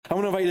I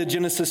want to invite you to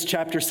Genesis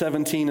chapter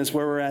 17 is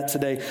where we're at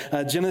today.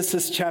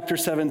 Genesis chapter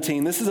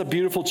 17. This is a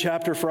beautiful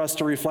chapter for us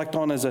to reflect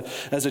on as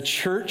a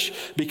church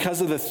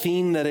because of the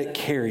theme that it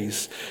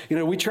carries. You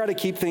know, we try to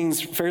keep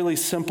things fairly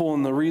simple,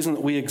 and the reason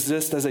that we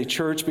exist as a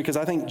church, because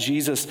I think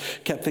Jesus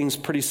kept things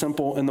pretty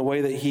simple in the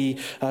way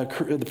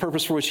that the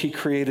purpose for which he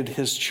created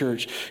his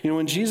church. You know,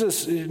 when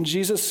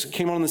Jesus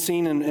came on the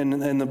scene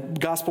in the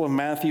Gospel of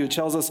Matthew, it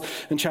tells us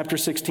in chapter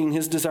 16,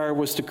 his desire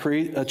was to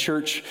create a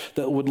church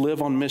that would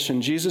live on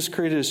mission. Jesus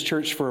created his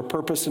church for a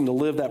purpose and to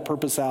live that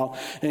purpose out.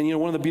 And you know,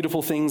 one of the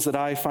beautiful things that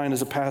I find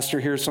as a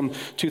pastor here some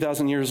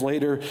 2,000 years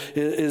later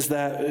is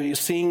that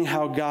seeing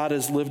how God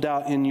has lived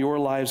out in your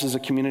lives as a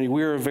community.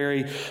 We are a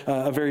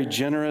very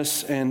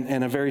generous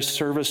and a very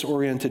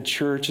service-oriented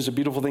church. It's a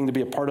beautiful thing to be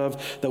a part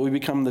of, that we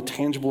become the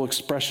tangible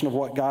expression of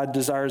what God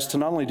desires to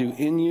not only do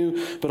in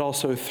you, but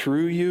also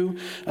through you.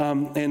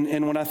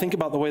 And when I think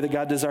about the way that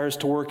God desires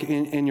to work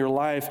in your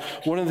life,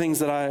 one of the things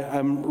that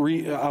I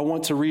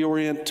want to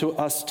reorient to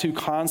us to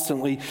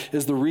constantly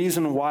is the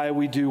reason why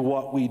we do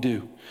what we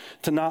do.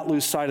 To not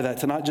lose sight of that,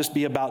 to not just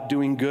be about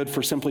doing good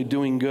for simply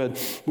doing good.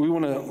 We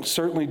want to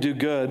certainly do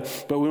good,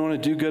 but we want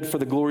to do good for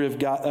the glory of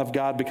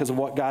God because of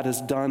what God has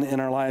done in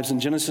our lives.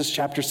 And Genesis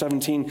chapter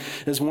 17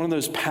 is one of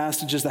those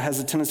passages that has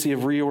a tendency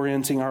of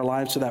reorienting our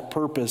lives to that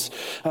purpose.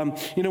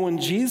 You know, when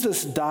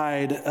Jesus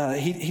died,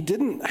 he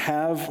didn't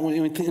have,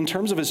 in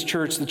terms of his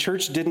church, the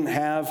church didn't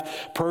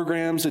have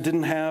programs, it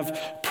didn't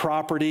have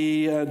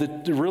property.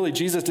 Really,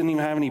 Jesus didn't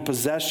even have any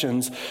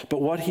possessions,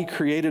 but what he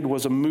created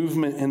was a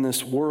movement in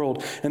this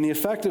world. And the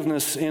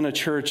effectiveness in a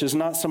church is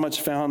not so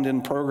much found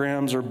in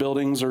programs or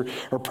buildings or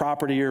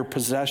property or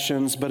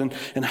possessions, but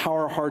in how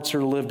our hearts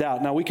are lived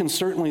out. Now, we can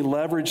certainly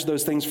leverage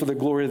those things for the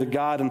glory of the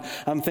God, and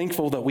I'm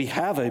thankful that we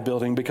have a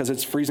building because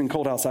it's freezing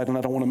cold outside and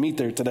I don't want to meet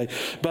there today.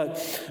 But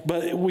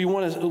we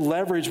want to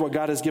leverage what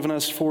God has given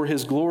us for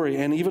his glory.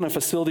 And even a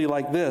facility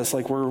like this,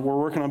 like we're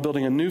working on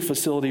building a new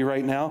facility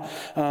right now,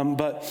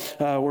 but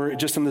we're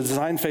just in the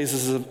design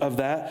phases of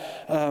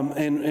that,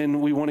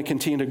 and we want to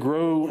continue to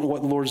grow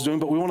what the Lord's doing,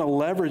 but we want to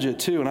leverage it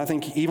too. And I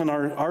think even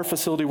our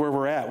facility where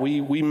we're at,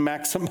 we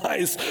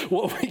maximize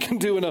what we can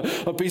do in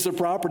a piece of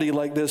property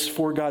like this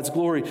for God's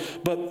glory.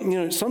 But you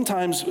know,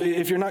 sometimes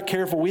if you're not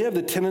careful, we have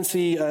the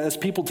tendency as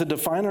people to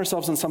define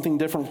ourselves in something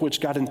different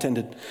which God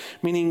intended.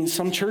 Meaning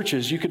some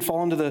churches, you could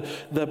fall into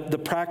the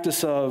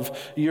practice of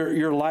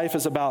your life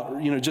is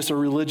about, you know, just a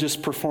religious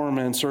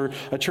performance, or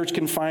a church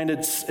can find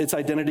its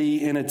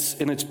identity in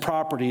its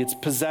property, its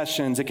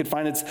possessions. It could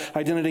find its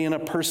identity in a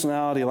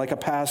personality like a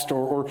pastor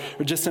or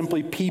just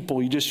simply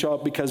people. You just show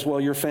up because, well,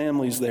 your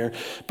family's there.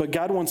 But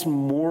God wants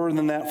more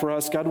than that for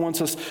us. God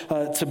wants us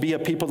to be a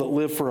people that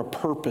live for a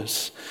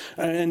purpose.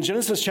 And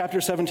Genesis chapter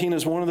 17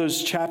 is one of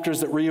those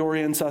chapters that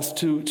reorients us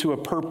to a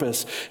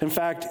purpose. In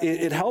fact,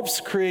 it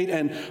helps create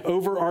an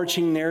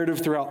overarching narrative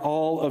throughout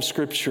all of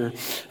Scripture.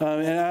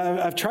 And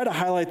I've tried to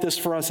highlight this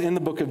for us in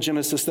the book of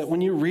Genesis, that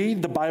when you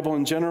read the Bible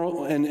in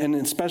general, and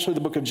especially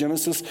the book of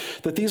Genesis,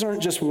 that these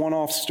aren't just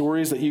one-off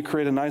stories that you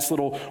create a nice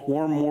little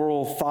warm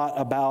moral thought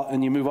about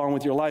and you move on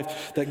with your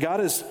life. That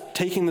God is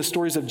taking the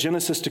stories of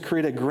Genesis to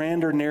create a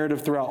grander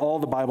narrative throughout all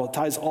the Bible. It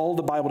ties all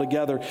the Bible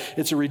together.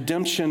 It's a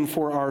redemption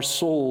for our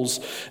souls.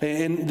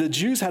 And the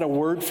Jews had a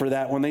word for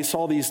that when they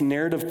saw these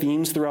narrative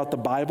themes throughout the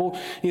Bible.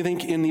 You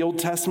think in the Old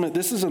Testament,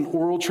 this is an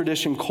oral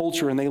tradition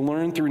culture, and they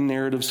learn through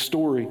narrative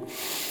story.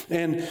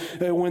 And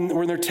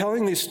when they're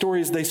telling these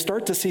stories, they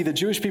start to see, the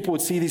Jewish people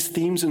would see these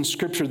themes in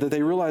Scripture, that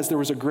they realized there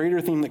was a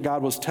greater theme that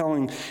God was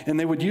telling. And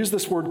they would use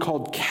this word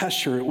called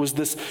kesher. It was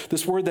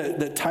this word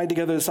that tied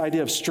together this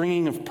idea of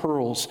stringing of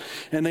pearls.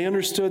 And they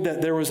understood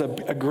that there was a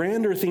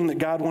grander theme that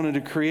God wanted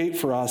to create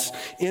for us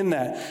in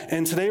that.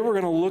 And today we're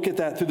going to look at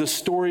that through the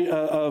story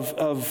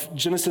of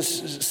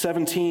Genesis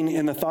 17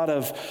 in the thought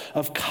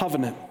of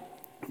covenant.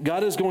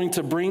 God is going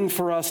to bring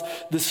for us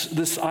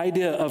this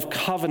idea of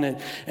covenant.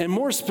 And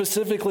more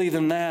specifically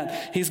than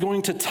that, he's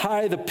going to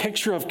tie the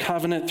picture of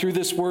covenant through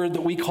this word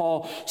that we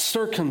call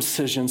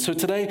circumcision. So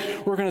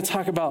today we're going to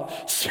talk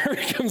about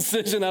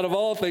circumcision out of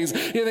all things.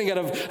 You think out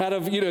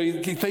of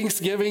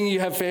Thanksgiving, you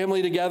have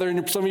family together,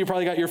 and some of you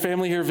probably got your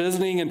family here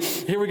visiting, and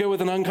here we go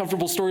with an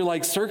uncomfortable story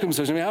like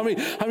circumcision. I mean,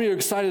 how many are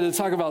excited to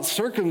talk about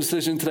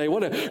circumcision today?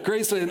 What a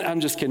great story. I'm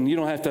just kidding. You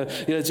don't have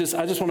to.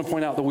 I just want to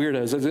point out the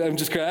weirdos. I'm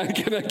just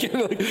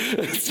kidding.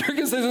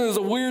 Circumcision is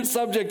a weird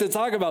subject to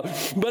talk about,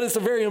 but it's a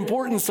very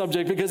important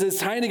subject because it's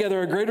tying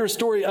together a greater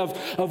story of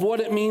what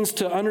it means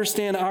to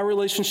understand our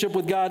relationship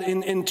with God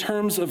in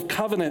terms of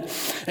covenant.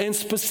 And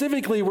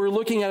specifically, we're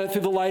looking at it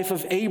through the life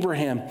of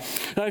Abraham.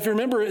 Now, if you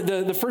remember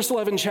the first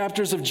 11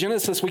 chapters of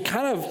Genesis, we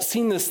kind of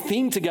seen this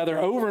theme together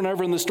over and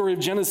over in the story of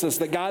Genesis,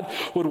 that God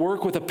would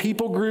work with a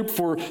people group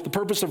for the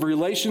purpose of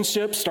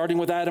relationships, starting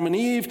with Adam and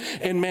Eve,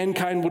 and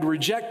mankind would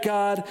reject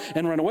God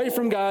and run away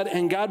from God,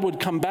 and God would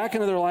come back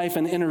into their life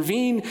and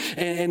intervene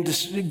and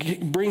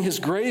just bring his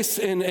grace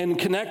and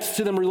connect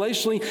to them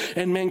relationally,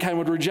 and mankind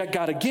would reject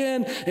God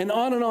again, and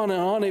on and on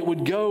and on it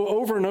would go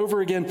over and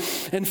over again.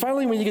 And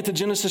finally, when you get to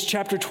Genesis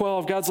chapter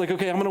 12, God's like,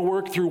 okay, I'm going to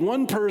work through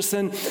one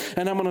person,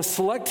 and I'm going to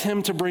select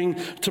him to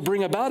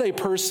bring about a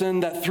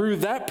person that through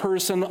that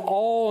person,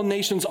 all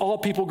nations, all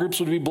people groups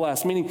would be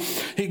blessed. Meaning,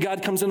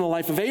 God comes into the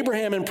life of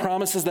Abraham and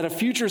promises that a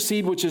future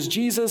seed, which is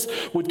Jesus,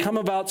 would come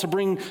about to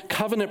bring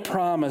covenant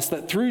promise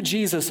that through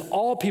Jesus,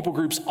 all people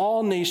groups,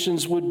 all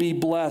nations would be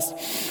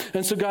blessed.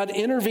 And so God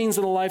intervenes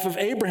in the life of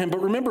Abraham.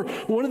 But remember,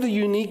 one of the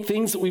unique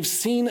things that we've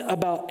seen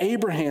about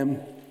Abraham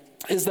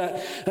is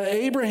that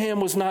Abraham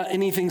was not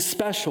anything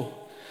special.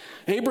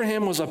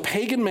 Abraham was a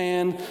pagan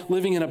man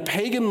living in a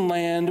pagan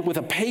land with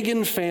a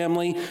pagan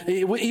family,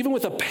 even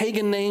with a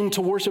pagan name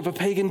to worship a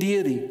pagan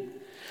deity.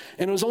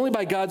 And it was only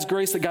by God's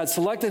grace that God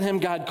selected him,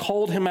 God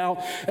called him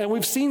out. And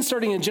we've seen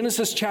starting in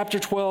Genesis chapter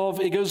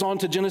 12, it goes on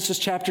to Genesis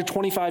chapter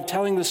 25,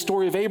 telling the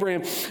story of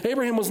Abraham.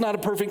 Abraham was not a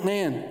perfect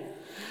man.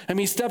 I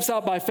mean, he steps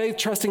out by faith,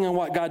 trusting in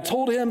what God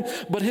told him,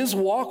 but his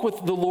walk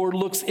with the Lord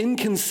looks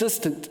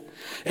inconsistent.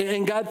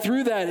 And God,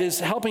 through that, is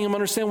helping him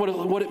understand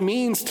what it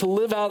means to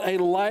live out a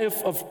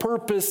life of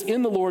purpose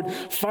in the Lord,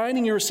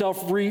 finding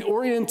yourself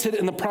reoriented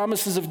in the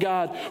promises of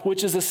God,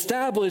 which is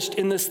established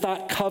in this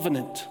thought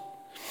covenant.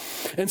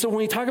 And so when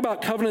we talk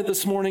about covenant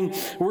this morning,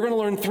 we're going to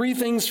learn three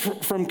things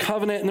from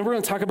covenant, and then we're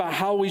going to talk about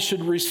how we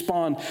should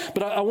respond.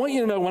 But I want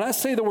you to know, when I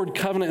say the word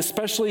covenant,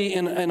 especially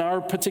in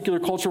our particular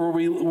culture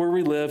where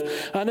we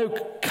live, I know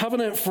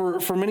covenant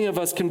for many of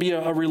us can be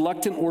a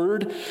reluctant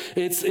word.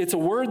 It's a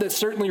word that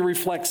certainly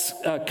reflects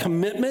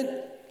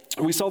commitment.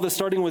 We saw this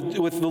starting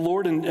with the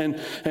Lord and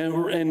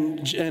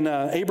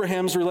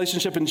Abraham's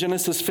relationship in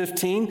Genesis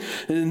 15,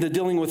 and the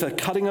dealing with a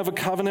cutting of a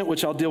covenant,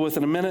 which I'll deal with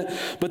in a minute.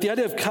 But the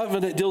idea of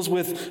covenant deals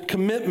with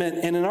commitment,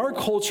 and in our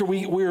culture,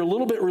 we are a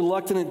little bit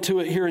reluctant to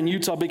it here in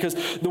Utah because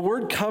the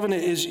word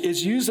covenant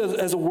is used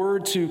as a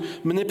word to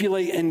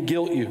manipulate and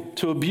guilt you,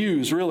 to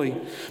abuse, really,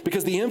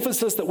 because the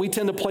emphasis that we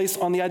tend to place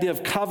on the idea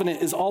of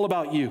covenant is all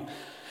about you.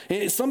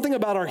 It's something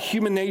about our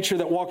human nature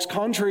that walks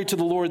contrary to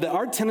the Lord, that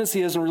our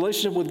tendency as a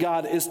relationship with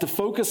God is to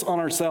focus on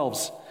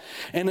ourselves,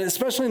 and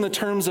especially in the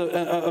terms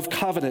of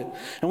covenant.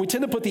 And we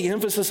tend to put the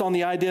emphasis on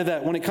the idea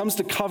that when it comes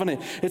to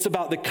covenant, it's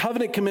about the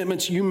covenant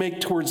commitments you make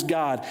towards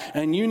God,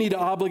 and you need to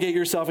obligate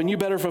yourself, and you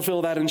better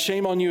fulfill that, and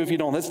shame on you if you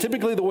don't. That's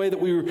typically the way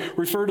that we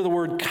refer to the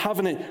word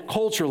covenant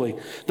culturally.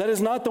 That is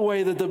not the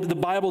way that the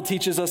Bible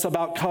teaches us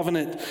about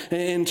covenant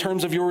in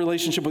terms of your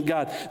relationship with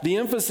God. The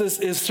emphasis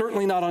is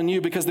certainly not on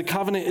you, because the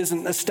covenant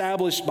isn't established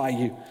by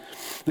you.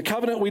 The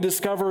covenant we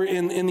discover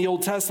in the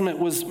Old Testament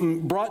was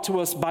brought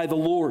to us by the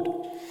Lord.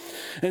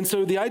 And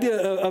so the idea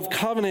of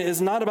covenant is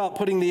not about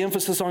putting the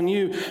emphasis on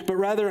you, but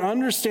rather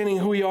understanding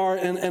who we are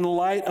in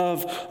light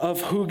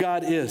of who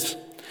God is.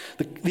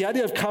 The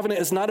idea of covenant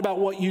is not about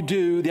what you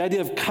do. The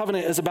idea of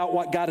covenant is about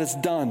what God has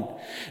done.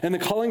 And the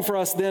calling for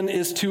us then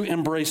is to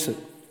embrace it.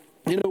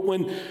 You know,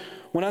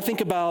 when I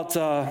think about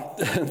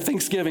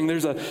Thanksgiving,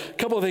 there's a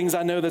couple of things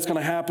I know that's going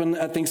to happen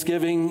at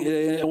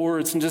Thanksgiving, or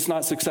it's just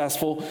not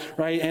successful,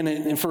 right?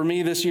 And for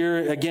me this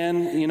year,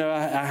 again, you know,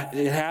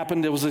 it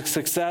happened. It was a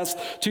success.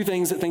 Two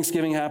things at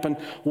Thanksgiving happened.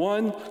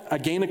 One, I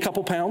gained a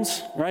couple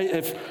pounds, right?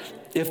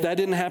 If that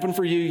didn't happen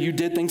for you, you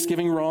did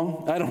Thanksgiving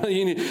wrong. I don't know.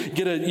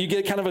 You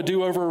get kind of a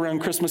do-over around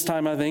Christmas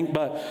time, I think.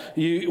 But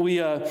we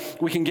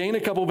can gain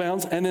a couple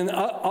pounds, and then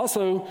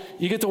also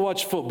you get to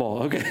watch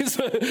football. Okay,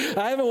 so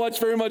I haven't watched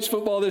very much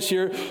football this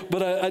year,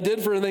 but I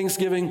did for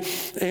Thanksgiving.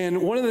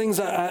 And one of the things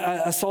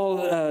I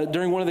saw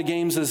during one of the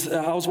games is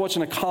I was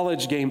watching a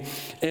college game,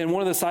 and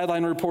one of the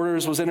sideline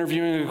reporters was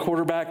interviewing a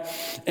quarterback,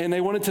 and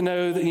they wanted to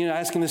know,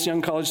 asking this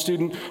young college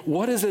student,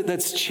 what is it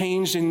that's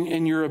changed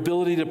in your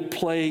ability to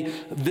play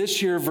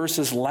this year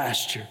versus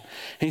last year?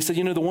 And he said,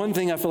 the one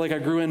thing I feel like I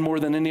grew in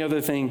more than any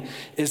other thing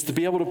is to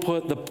be able to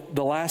put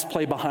the last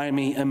play behind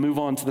me and move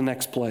on to the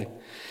next play.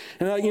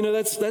 And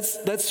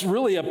that's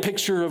really a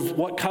picture of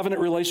what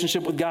covenant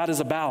relationship with God is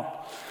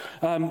about.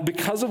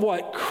 Because of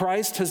what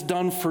Christ has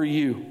done for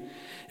you,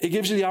 it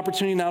gives you the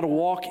opportunity now to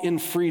walk in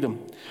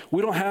freedom.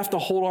 We don't have to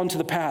hold on to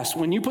the past.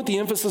 When you put the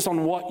emphasis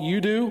on what you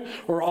do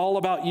or all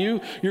about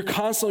you, you're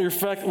constantly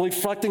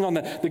reflecting on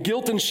the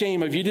guilt and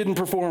shame of you didn't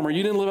perform or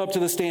you didn't live up to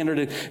the standard.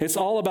 It's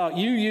all about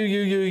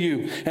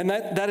you. And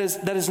that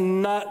is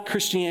not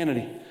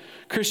Christianity.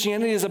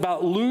 Christianity is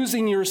about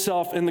losing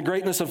yourself in the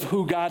greatness of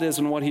who God is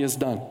and what he has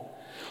done.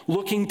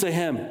 Looking to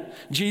him.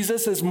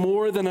 Jesus is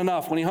more than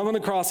enough. When he hung on the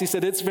cross, he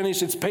said, it's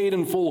finished, it's paid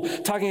in full,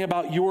 talking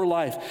about your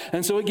life.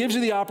 And so it gives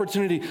you the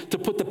opportunity to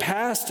put the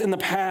past in the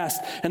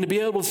past and to be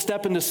able to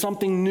step into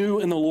something new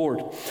in the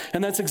Lord.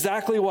 And that's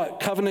exactly what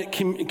covenant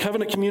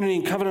community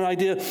and covenant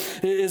idea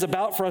is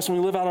about for us when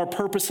we live out our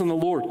purpose in the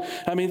Lord.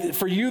 I mean,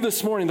 for you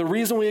this morning, the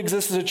reason we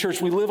exist as a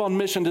church, we live on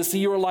mission to see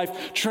your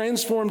life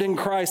transformed in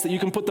Christ, that you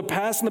can put the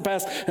past in the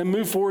past and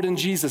move forward in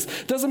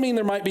Jesus. Doesn't mean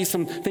there might be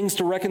some things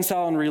to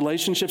reconcile in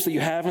relationships that you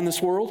have in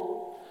this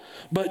world,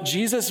 But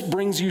Jesus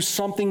brings you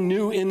something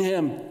new in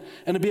him,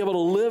 and to be able to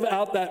live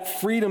out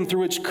that freedom through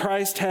which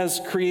Christ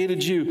has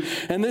created you.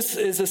 And this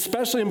is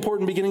especially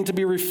important beginning to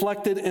be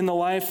reflected in the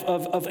life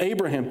of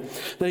Abraham,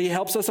 that he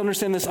helps us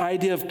understand this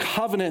idea of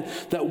covenant,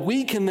 that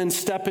we can then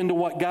step into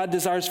what God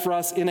desires for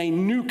us in a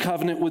new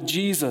covenant with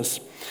Jesus.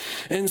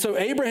 And so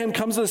Abraham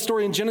comes to the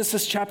story in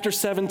Genesis chapter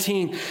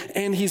 17,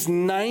 and he's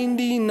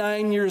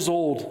 99 years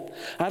old.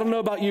 I don't know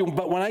about you,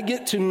 but when I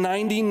get to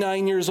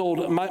 99 years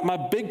old, my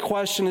big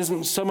question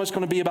isn't so much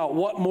going to be about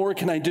what more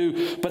can I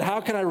do, but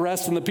how can I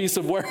rest in the peace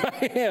of where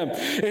I am?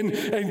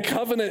 And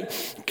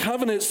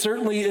covenant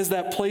certainly is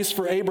that place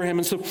for Abraham.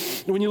 And so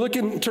when you look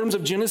in terms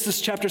of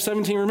Genesis chapter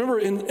 17, remember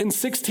in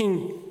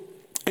 16,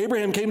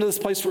 Abraham came to this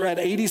place where at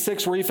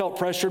 86 where he felt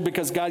pressured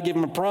because God gave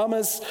him a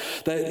promise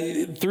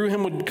that through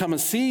him would come a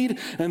seed,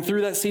 and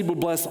through that seed would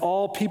bless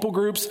all people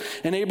groups.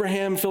 And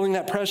Abraham feeling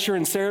that pressure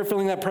and Sarah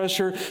feeling that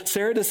pressure,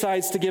 Sarah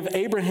decides to give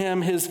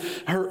Abraham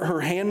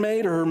her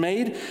handmaid or her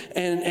maid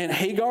and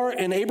Hagar,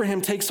 and Abraham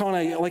takes on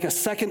a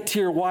second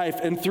tier wife,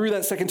 and through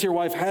that second tier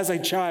wife has a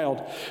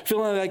child,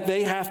 feeling like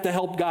they have to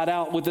help God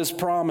out with this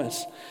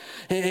promise.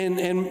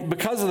 And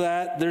because of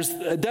that, there's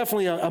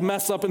definitely a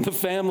mess up in the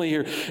family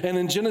here. And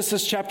in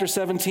Genesis chapter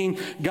 17,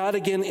 God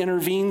again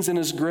intervenes in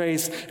his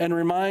grace and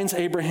reminds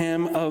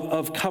Abraham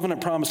of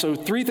covenant promise. So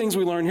 3 things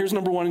we learn. Here's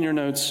number 1 in your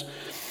notes.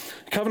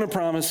 Covenant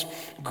promise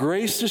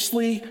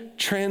graciously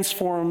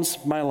transforms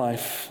my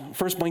life.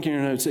 First blank in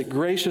your notes, it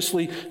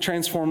graciously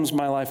transforms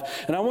my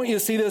life. And I want you to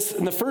see this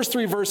in the first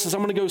 3 verses.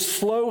 I'm going to go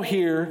slow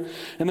here,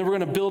 and then we're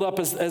going to build up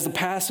as the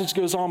passage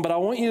goes on. But I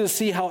want you to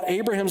see how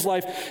Abraham's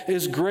life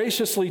is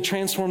graciously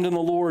transformed in the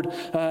Lord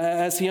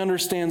as he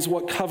understands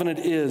what covenant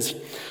is.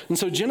 And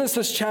so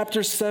Genesis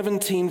chapter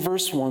 17,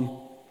 verse 1.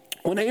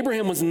 When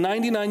Abraham was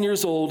 99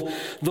 years old,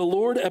 the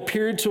Lord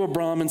appeared to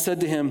Abram and said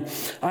to him,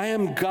 I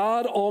am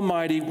God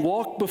Almighty,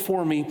 walk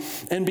before me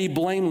and be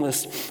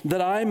blameless, that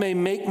I may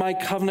make my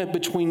covenant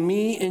between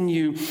me and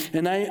you,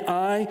 and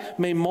I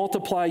may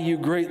multiply you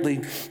greatly.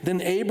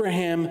 Then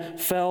Abraham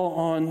fell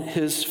on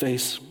his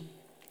face.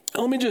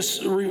 Let me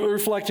just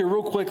reflect here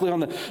real quickly on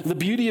the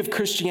beauty of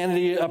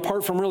Christianity,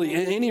 apart from really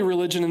any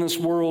religion in this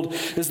world,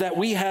 is that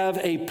we have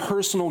a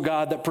personal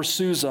God that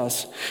pursues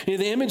us. You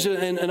know, the image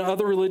in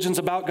other religions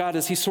about God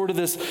is he's sort of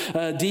this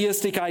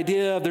deistic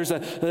idea. There's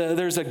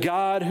a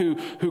God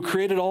who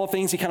created all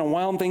things. He kind of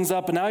wound things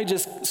up, and now he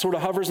just sort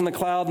of hovers in the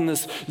cloud in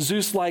this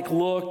Zeus-like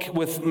look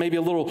with maybe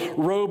a little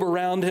robe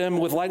around him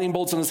with lightning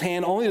bolts in his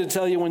hand, only to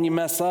tell you when you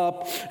mess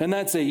up, and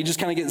that's it. You just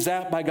kind of get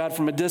zapped by God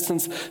from a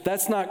distance.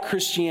 That's not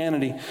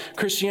Christianity.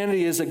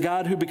 Christianity is a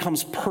God who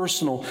becomes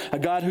personal, a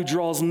God who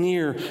draws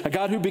near, a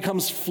God who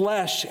becomes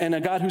flesh, and a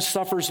God who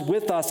suffers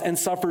with us and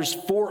suffers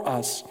for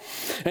us.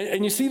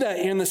 And you see that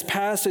in this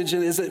passage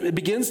as it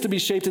begins to be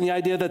shaped in the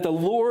idea that the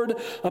Lord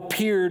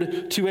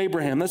appeared to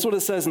Abraham. That's what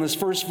it says in this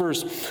first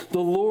verse. The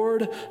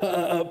Lord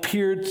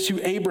appeared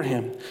to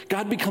Abraham.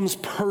 God becomes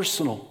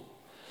personal,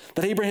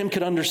 that Abraham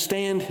could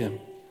understand him,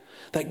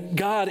 that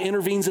God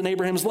intervenes in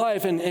Abraham's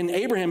life, and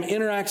Abraham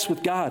interacts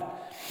with God.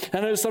 I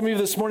know some of you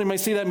this morning might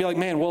see that and be like,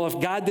 man, well, if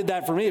God did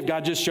that for me, if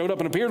God just showed up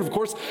and appeared, of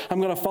course,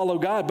 I'm going to follow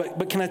God.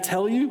 But can I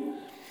tell you,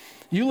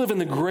 you live in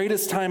the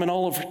greatest time in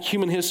all of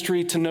human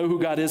history to know who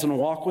God is and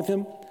walk with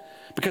him,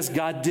 because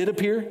God did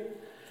appear,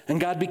 and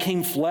God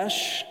became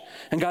flesh,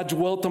 and God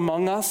dwelt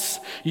among us.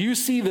 You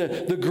see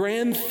the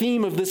grand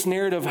theme of this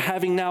narrative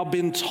having now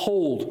been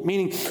told,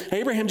 meaning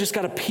Abraham just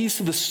got a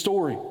piece of the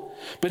story.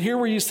 But here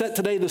where you sit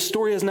today, the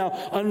story has now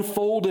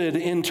unfolded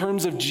in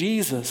terms of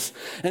Jesus.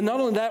 And not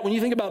only that, when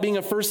you think about being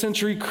a first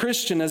century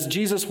Christian as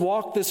Jesus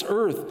walked this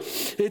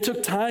earth, it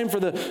took time for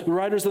the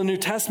writers of the New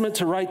Testament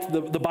to write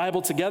the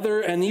Bible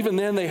together. And even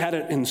then they had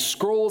it in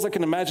scrolls. I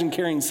can imagine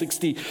carrying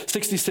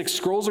 66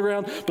 scrolls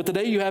around. But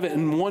today you have it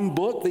in one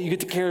book that you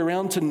get to carry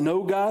around to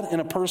know God in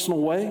a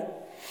personal way.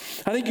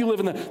 I think you live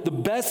in the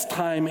best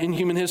time in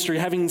human history,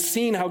 having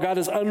seen how God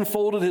has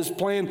unfolded his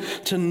plan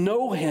to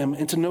know him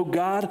and to know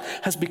God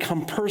has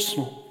become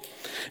personal.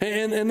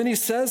 And then he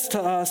says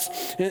to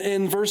us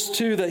in verse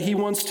 2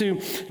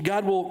 that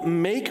God will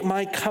make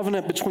my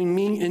covenant between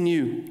me and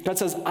you. God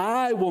says,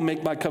 I will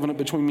make my covenant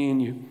between me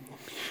and you.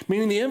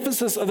 Meaning the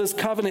emphasis of this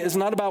covenant is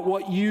not about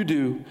what you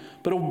do,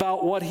 but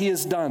about what he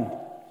has done.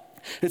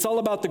 It's all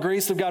about the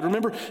grace of God.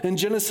 Remember in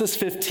Genesis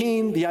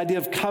 15, the idea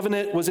of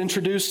covenant was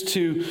introduced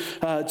to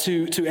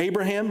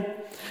Abraham,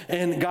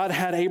 and God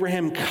had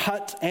Abraham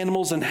cut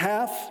animals in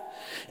half,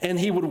 and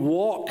he would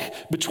walk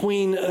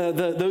between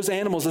those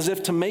animals as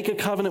if to make a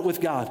covenant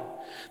with God.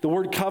 The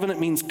word covenant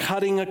means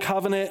cutting a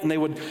covenant, and they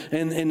would,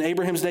 in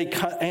Abraham's day,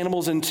 cut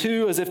animals in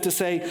two as if to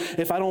say,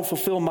 if I don't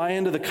fulfill my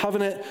end of the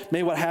covenant,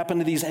 may what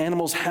happened to these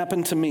animals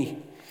happen to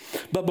me.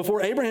 But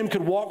before Abraham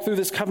could walk through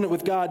this covenant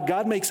with God,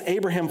 God makes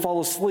Abraham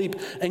fall asleep,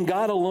 and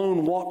God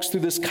alone walks through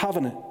this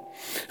covenant.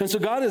 And so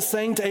God is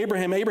saying to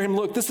Abraham,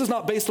 look, this is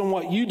not based on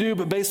what you do,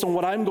 but based on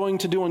what I'm going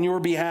to do on your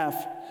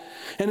behalf.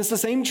 And it's the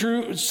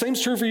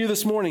same's true for you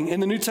this morning.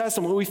 In the New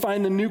Testament, we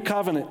find the new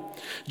covenant.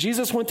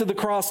 Jesus went to the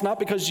cross not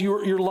because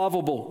you're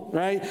lovable,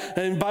 right?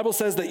 And the Bible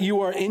says that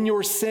you are in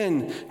your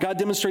sin. God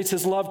demonstrates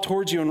his love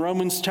towards you in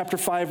Romans chapter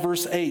 5,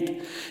 verse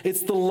 8.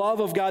 It's the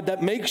love of God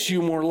that makes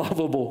you more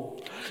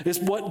lovable. It's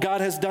what God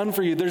has done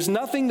for you. There's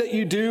nothing that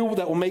you do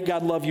that will make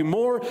God love you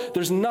more.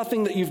 There's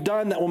nothing that you've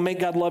done that will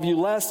make God love you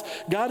less.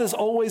 God is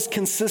always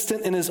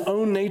consistent in his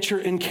own nature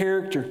and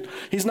character.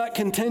 He's not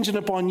contingent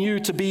upon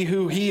you to be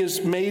who he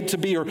is made to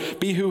be or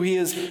be who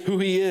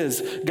he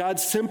is. God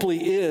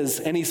simply is,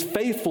 and he's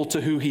faithful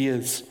to who he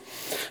is.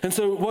 And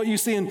so what you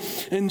see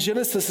in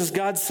Genesis is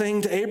God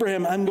saying to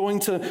Abraham, I'm going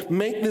to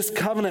make this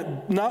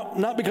covenant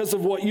not because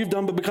of what you've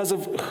done, but because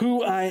of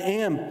who I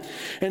am.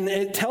 And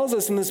it tells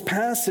us in this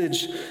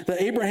passage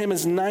that Abraham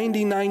is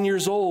 99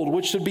 years old,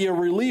 which should be a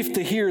relief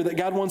to hear that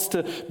God wants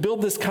to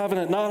build this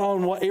covenant not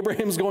on what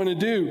Abraham's going to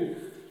do,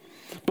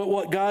 but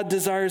what God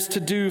desires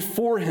to do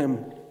for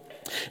him.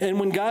 And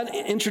when God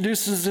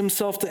introduces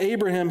himself to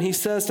Abraham, he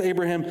says to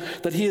Abraham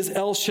that he is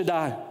El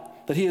Shaddai,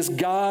 that he is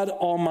God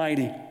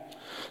Almighty.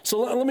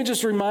 So let me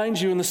just remind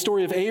you in the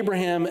story of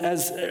Abraham,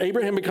 as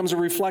Abraham becomes a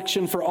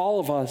reflection for all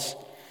of us,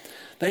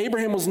 that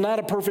Abraham was not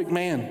a perfect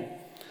man,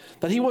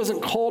 that he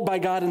wasn't called by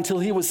God until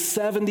he was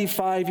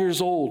 75 years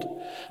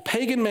old.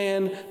 Pagan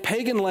man,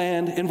 pagan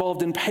land,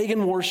 involved in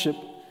pagan worship.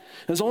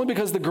 It was only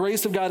because the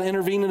grace of God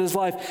intervened in his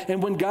life.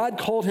 And when God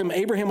called him,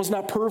 Abraham was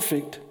not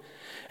perfect.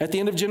 At the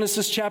end of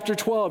Genesis chapter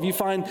 12, you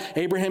find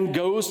Abraham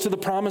goes to the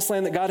promised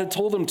land that God had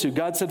told him to.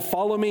 God said,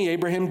 follow me.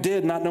 Abraham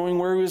did, not knowing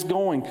where he was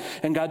going.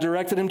 And God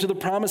directed him to the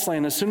promised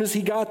land. As soon as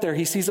he got there,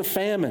 he sees a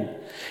famine.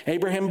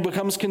 Abraham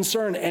becomes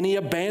concerned and he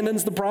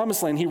abandons the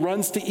promised land. He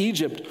runs to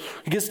Egypt.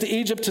 He gets to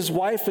Egypt, his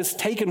wife is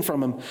taken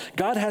from him.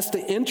 God has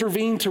to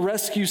intervene to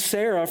rescue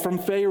Sarah from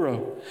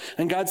Pharaoh.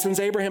 And God sends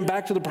Abraham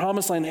back to the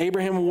promised land.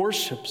 Abraham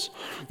worships.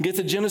 Get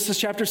to Genesis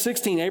chapter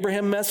 16.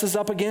 Abraham messes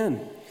up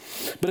again.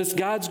 But it's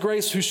God's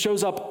grace who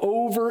shows up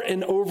over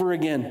and over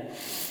again.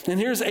 And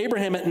here's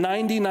Abraham at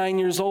 99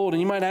 years old.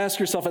 And you might ask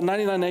yourself, at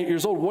 99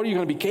 years old, what are you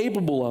going to be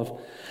capable of?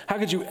 How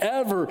could you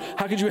ever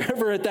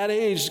at that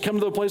age come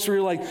to the place where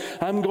you're like,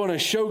 I'm going to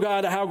show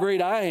God how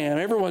great I am?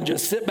 Everyone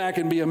just sit back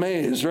and be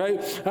amazed,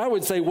 right? I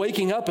would say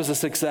waking up is a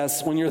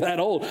success when you're that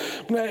old.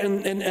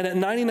 And at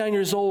 99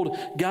 years old,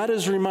 God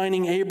is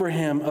reminding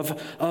Abraham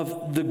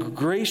of the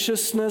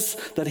graciousness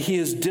that he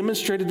has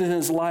demonstrated in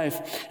his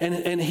life.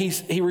 And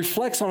he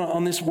reflects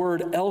on this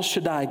word, El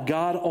Shaddai,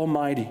 God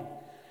Almighty.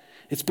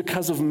 It's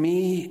because of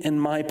me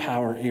and my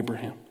power,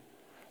 Abraham.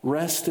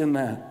 Rest in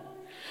that.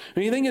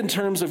 When you think in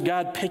terms of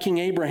God picking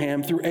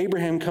Abraham, through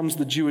Abraham comes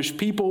the Jewish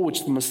people,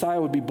 which the Messiah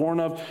would be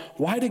born of.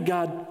 Why did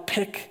God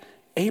pick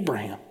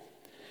Abraham?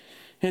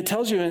 And it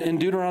tells you in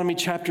Deuteronomy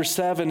chapter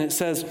 7, it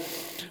says,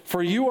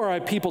 for you are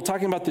a people,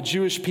 talking about the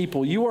Jewish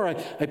people, you are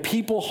a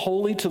people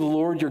holy to the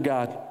Lord your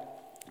God.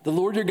 The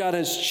Lord your God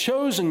has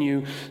chosen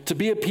you to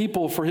be a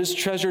people for his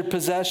treasured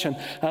possession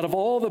out of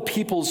all the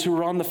peoples who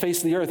are on the face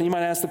of the earth. And you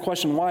might ask the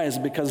question, why? Is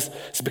it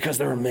because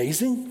they're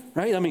amazing?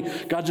 Right? I mean,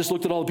 God just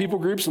looked at all the people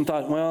groups and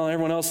thought, well,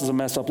 everyone else is a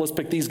mess up. Let's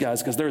pick these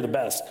guys because they're the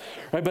best.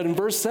 Right? But in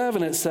verse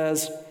 7 it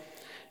says,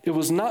 it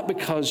was not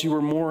because you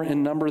were more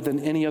in number than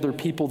any other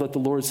people that the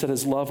Lord set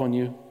his love on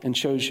you and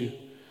chose you.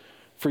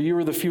 For you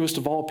are the fewest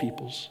of all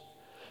peoples.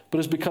 But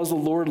it's because the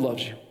Lord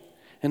loves you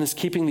and is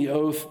keeping the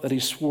oath that he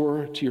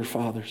swore to your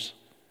fathers.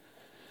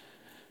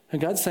 And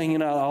God's saying,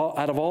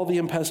 out of all the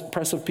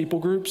impressive people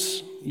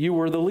groups, you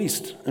were the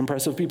least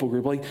impressive people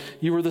group. Like,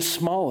 you were the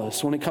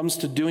smallest. When it comes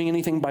to doing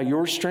anything by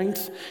your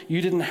strength,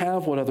 you didn't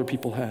have what other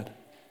people had.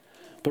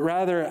 But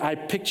rather, I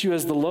picked you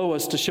as the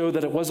lowest to show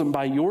that it wasn't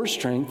by your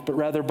strength, but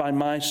rather by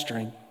my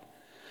strength.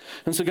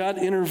 And so God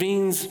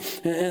intervenes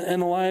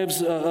in the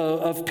lives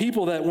of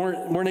people that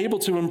weren't able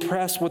to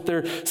impress with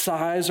their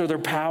size or their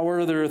power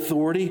or their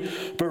authority,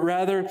 but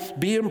rather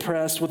be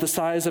impressed with the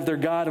size of their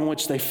God in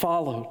which they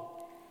followed.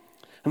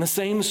 And the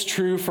same is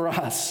true for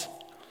us.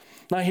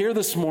 Not here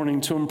this morning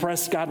to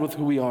impress God with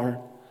who we are,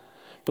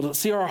 but let's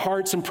see our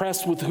hearts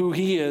impressed with who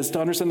he is, to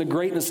understand the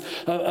greatness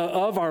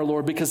of our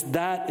Lord, because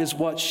that is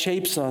what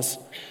shapes us.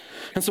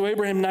 And so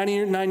Abraham,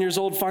 99 years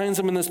old, finds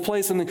him in this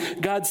place, and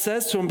God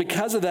says to him,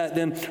 because of that,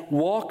 then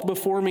walk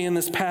before me in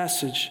this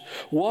passage.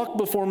 Walk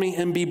before me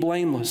and be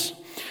blameless.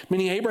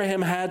 Meaning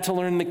Abraham had to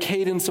learn the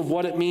cadence of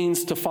what it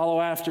means to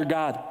follow after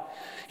God.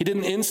 He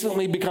didn't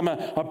instantly become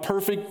a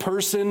perfect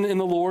person in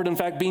the Lord. In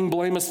fact, being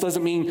blameless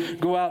doesn't mean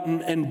go out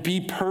and be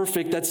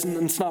perfect.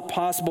 It's not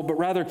possible, but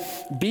rather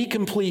be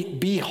complete,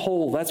 be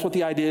whole. That's what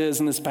the idea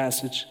is in this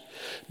passage.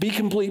 Be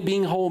complete,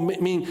 being whole,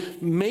 meaning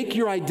make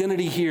your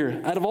identity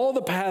here. Out of all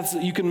the paths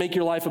that you can make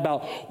your life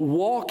about,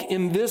 walk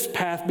in this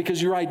path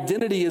because your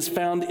identity is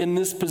found in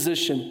this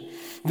position.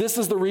 This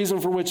is the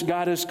reason for which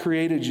God has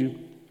created you.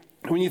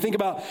 When you think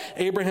about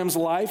Abraham's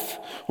life,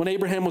 when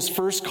Abraham was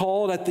first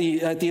called at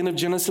the end of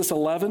Genesis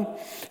 11,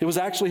 it was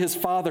actually his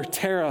father,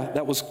 Terah,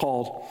 that was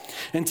called.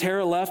 And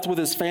Terah left with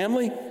his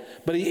family,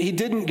 but he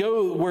didn't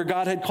go where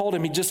God had called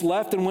him. He just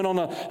left and went on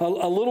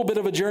a little bit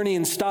of a journey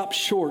and stopped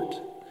short.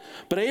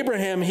 But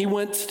Abraham, he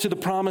went to the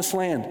promised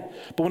land.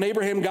 But when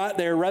Abraham got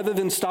there, rather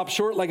than stop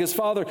short like his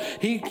father,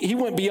 he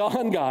went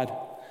beyond God.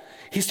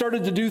 He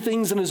started to do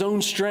things in his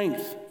own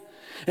strength.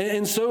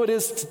 And so it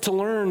is to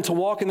learn to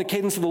walk in the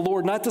cadence of the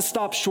Lord, not to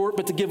stop short,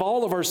 but to give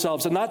all of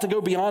ourselves, and not to go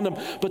beyond Him,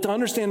 but to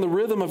understand the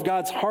rhythm of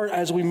God's heart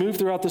as we move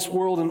throughout this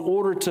world in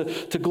order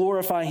to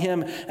glorify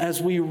Him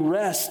as we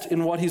rest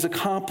in what He's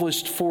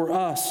accomplished for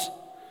us.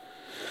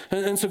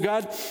 And so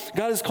God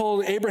has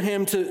called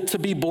Abraham to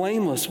be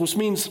blameless, which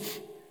means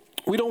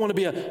we don't want to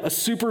be a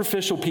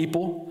superficial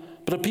people,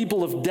 but a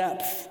people of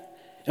depth.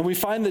 And we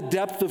find the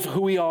depth of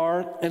who we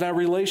are in our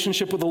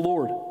relationship with the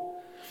Lord.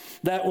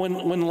 That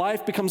when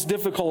life becomes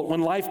difficult,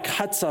 when life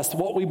cuts us,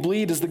 what we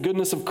bleed is the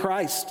goodness of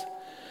Christ.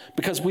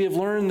 Because we have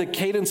learned the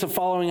cadence of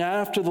following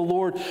after the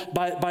Lord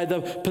by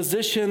the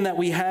position that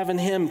we have in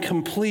Him,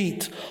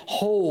 complete,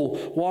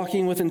 whole,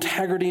 walking with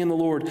integrity in the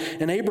Lord.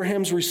 And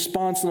Abraham's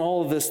response in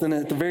all of this, then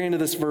at the very end of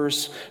this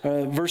verse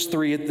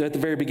 3, at the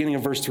very beginning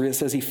of verse 3, it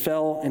says he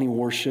fell and he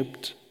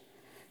worshiped.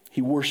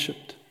 He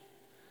worshiped.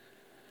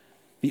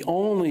 The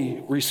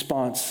only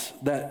response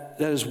that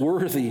is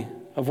worthy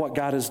of what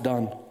God has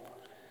done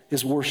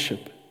is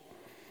worship.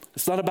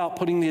 It's not about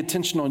putting the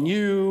attention on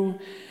you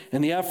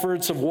and the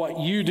efforts of what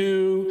you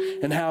do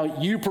and how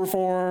you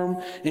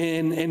perform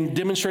and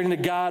demonstrating to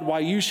God why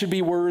you should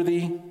be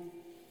worthy,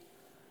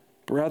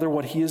 but rather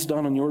what He has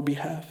done on your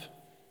behalf.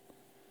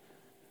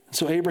 And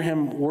so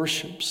Abraham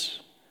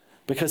worships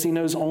because he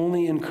knows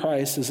only in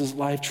Christ is his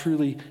life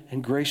truly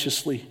and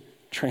graciously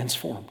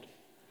transformed.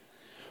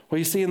 What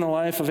you see in the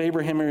life of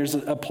Abraham is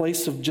a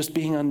place of just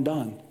being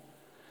undone.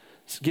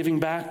 It's giving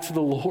back to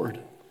the Lord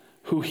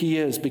who He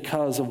is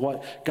because of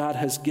what God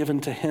has given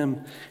to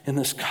him in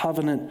this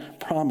covenant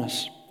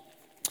promise.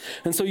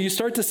 And so you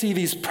start to see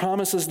these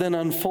promises then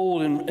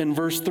unfold in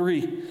verse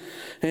 3.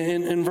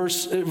 In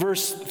verse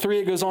 3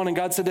 it goes on, and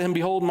God said to him,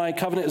 "Behold, my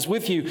covenant is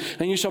with you,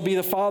 and you shall be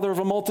the father of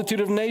a multitude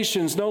of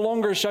nations. No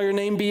longer shall your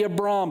name be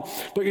Abram,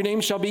 but your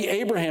name shall be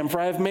Abraham, for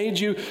I have made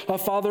you a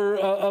father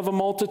of a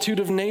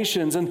multitude of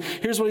nations." And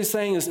here's what He's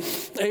saying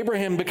is,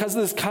 Abraham, because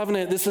of this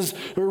covenant, this has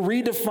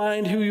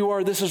redefined who you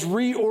are. This has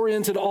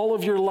reoriented all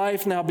of your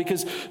life now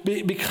because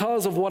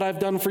of what I've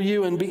done for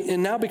you.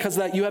 And now because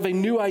of that, you have a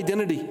new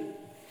identity.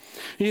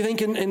 You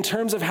think in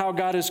terms of how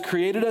God has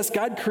created us,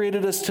 God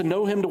created us to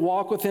know Him, to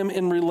walk with Him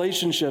in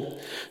relationship.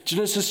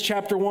 Genesis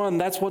chapter 1,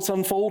 that's what's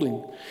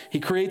unfolding.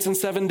 He creates in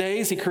 7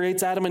 days. He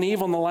creates Adam and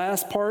Eve on the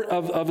last part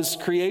of His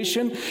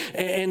creation,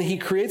 and He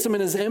creates them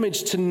in His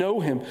image to know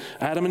Him.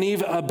 Adam and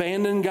Eve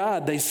abandon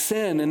God. They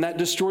sin, and that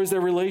destroys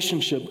their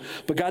relationship.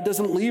 But God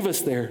doesn't leave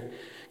us there.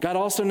 God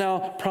also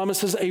now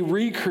promises a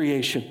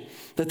recreation,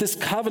 that this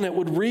covenant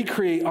would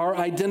recreate our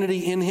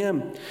identity in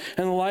Him.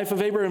 In the life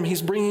of Abraham,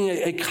 he's bringing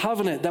a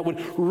covenant that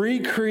would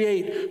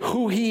recreate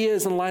who he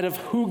is in light of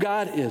who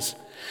God is.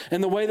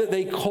 And the way that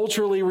they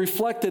culturally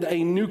reflected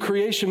a new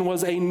creation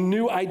was a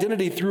new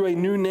identity through a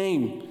new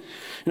name.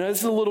 You know, this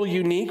is a little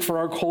unique for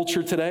our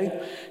culture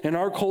today. In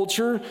our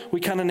culture, we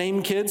kind of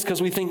name kids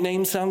because we think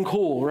names sound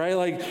cool,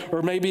 right?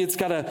 Or maybe it's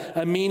got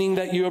a meaning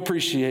that you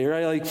appreciate,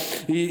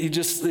 right?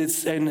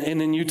 And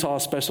in Utah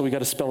especially, we got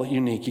to spell it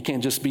unique. You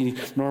can't just be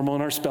normal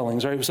in our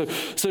spellings, right? So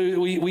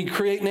we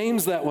create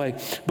names that way.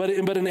 But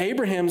in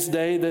Abraham's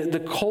day, the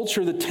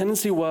culture, the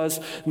tendency was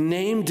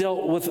name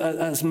dealt with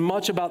as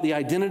much about the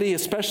identity,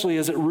 especially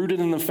as it rooted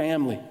in the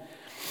family.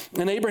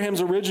 And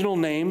Abraham's original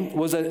name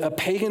was a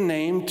pagan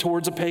name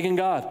towards a pagan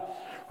god,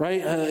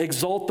 right?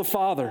 Exalt the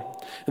Father.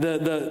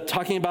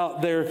 Talking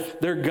about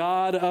their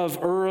god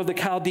of Ur of the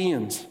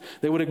Chaldeans.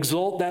 They would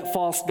exalt that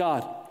false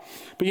god.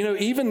 But you know,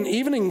 even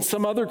in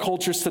some other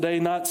cultures today,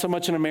 not so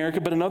much in America,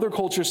 but in other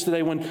cultures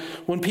today,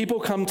 when people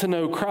come to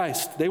know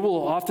Christ, they will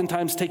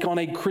oftentimes take on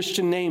a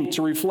Christian name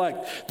to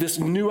reflect this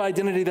new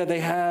identity that they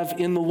have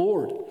in the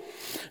Lord.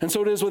 And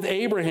so it is with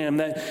Abraham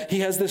that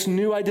he has this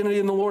new identity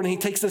in the Lord, and he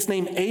takes this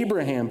name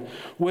Abraham,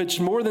 which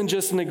more than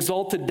just an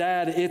exalted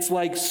dad, it's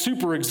like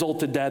super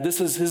exalted dad.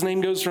 His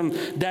name goes from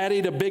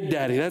daddy to big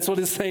daddy. That's what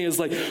it's saying is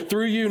like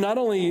through you, not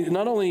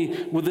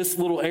only will this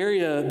little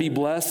area be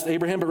blessed,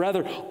 Abraham, but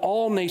rather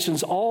all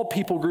nations, all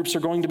people groups are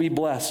going to be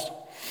blessed.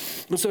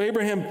 And so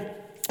Abraham,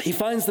 he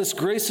finds this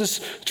gracious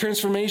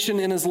transformation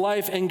in his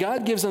life, and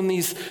God gives him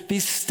these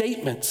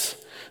statements.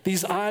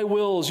 These I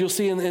wills, you'll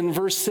see in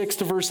verse 6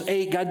 to verse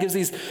 8, God gives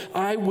these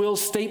I will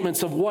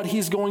statements of what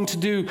He's going to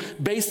do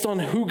based on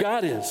who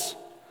God is,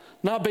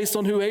 not based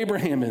on who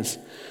Abraham is.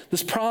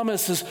 This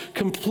promise is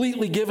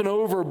completely given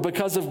over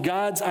because of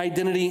God's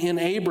identity in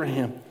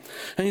Abraham.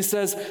 And He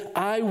says,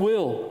 I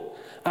will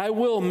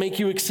make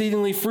you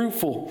exceedingly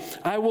fruitful.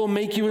 I will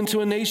make you into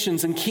a nation,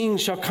 and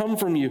kings shall come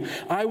from you.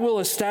 I will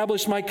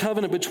establish my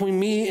covenant between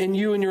me and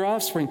you and your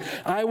offspring.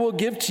 I will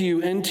give to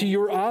you and to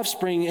your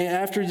offspring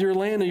after your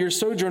land and your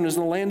sojourners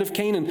in the land of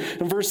Canaan.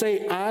 In verse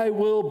 8, I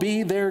will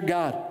be their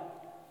God.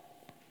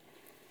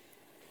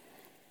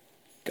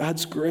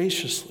 God's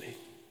graciously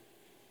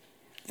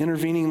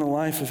intervening in the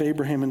life of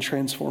Abraham and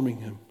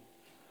transforming him.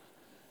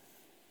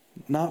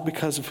 Not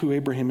because of who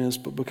Abraham is,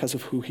 but because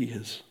of who he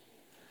is.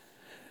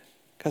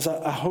 Guys,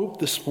 I hope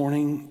this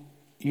morning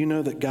you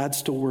know that God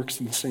still works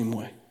in the same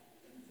way.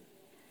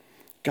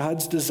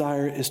 God's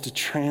desire is to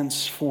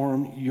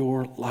transform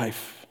your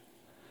life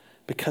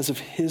because of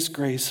his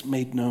grace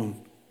made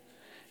known.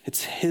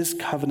 It's his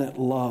covenant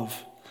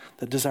love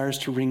that desires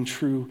to ring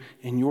true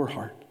in your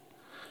heart.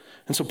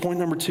 And so point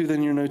number 2 then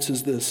in your notes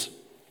is this.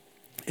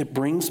 It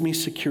brings me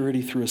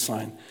security through a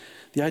sign.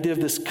 The idea of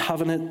this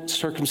covenant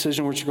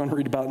circumcision, which you're going to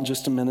read about in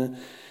just a minute,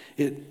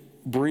 it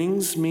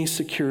brings me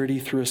security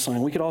through a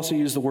sign. We could also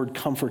use the word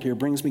comfort here.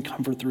 Brings me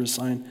comfort through a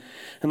sign.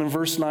 And in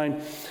verse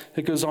 9,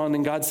 it goes on,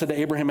 and God said to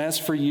Abraham, as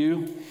for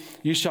you,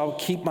 you shall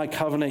keep my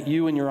covenant,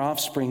 you and your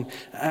offspring,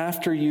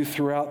 after you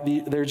throughout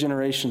their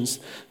generations.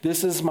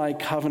 This is my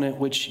covenant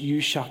which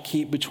you shall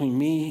keep between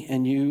me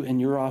and you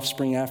and your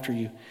offspring after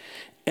you.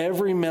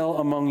 Every male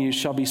among you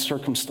shall be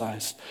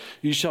circumcised.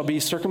 You shall be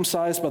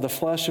circumcised by the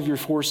flesh of your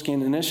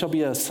foreskin, and it shall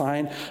be a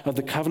sign of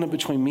the covenant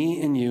between me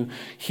and you.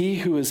 He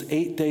who is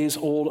 8 days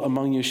old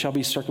among you shall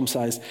be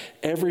circumcised.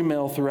 Every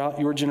male throughout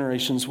your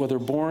generations, whether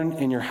born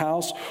in your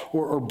house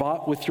or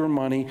bought with your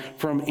money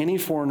from any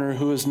foreigner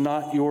who is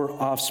not your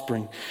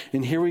offspring.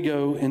 And here we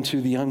go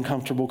into the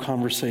uncomfortable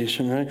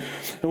conversation, right?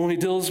 And when he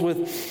deals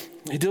with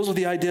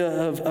the idea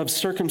of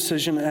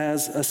circumcision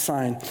as a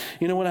sign.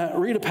 You know, when I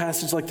read a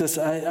passage like this,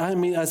 I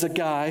mean, as a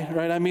guy,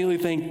 right, I immediately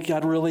think,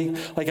 God, really?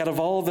 Like, out of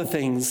all the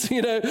things,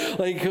 you know,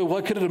 like,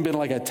 what could it have been?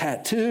 Like a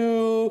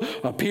tattoo,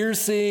 a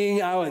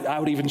piercing? I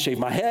would even shave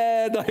my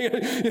head.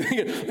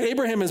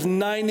 Abraham is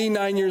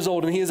 99 years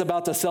old, and he is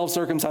about to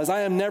self-circumcise.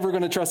 I am never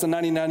going to trust a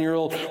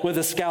 99-year-old with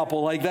a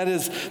scalpel. Like, that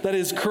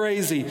is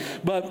crazy.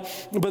 But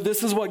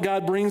this is what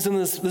God brings in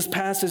this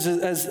passage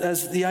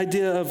as the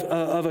idea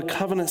of a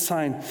covenant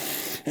sign.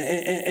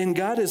 And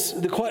God is,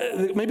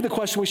 maybe the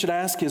question we should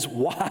ask is,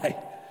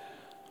 why?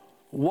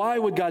 Why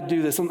would God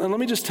do this? And let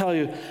me just tell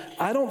you,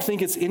 I don't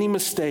think it's any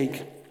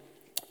mistake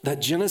that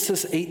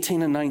Genesis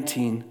 18 and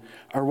 19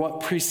 are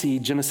what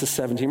precede Genesis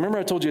 17. Remember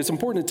I told you it's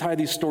important to tie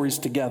these stories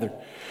together,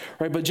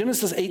 right? But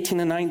Genesis 18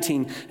 and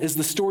 19 is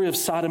the story of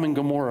Sodom and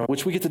Gomorrah,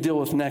 which we get to deal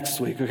with next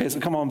week, okay? So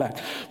come on back.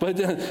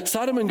 But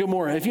Sodom and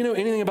Gomorrah, if you know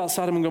anything about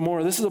Sodom and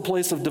Gomorrah, this is a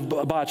place of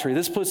debauchery.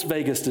 This puts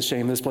Vegas to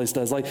shame, this place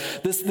does. Like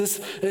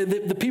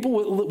the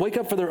people wake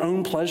up for their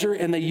own pleasure,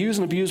 and they use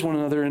and abuse one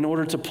another in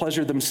order to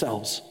pleasure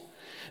themselves.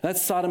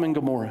 That's Sodom and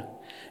Gomorrah.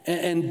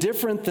 And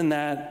different than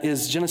that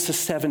is Genesis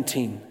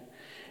 17.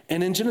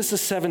 And in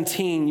Genesis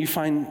 17, you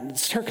find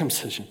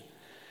circumcision.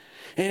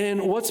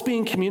 And what's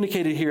being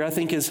communicated here, I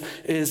think,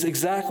 is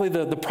exactly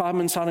the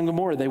problem in Sodom and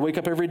Gomorrah. They wake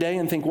up every day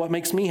and think, what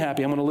makes me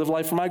happy? I'm going to live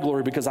life for my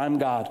glory because I'm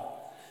God.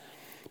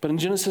 But in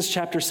Genesis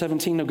chapter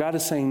 17, no, God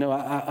is saying, no,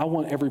 I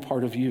want every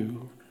part of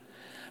you.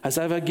 As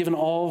I've given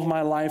all of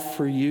my life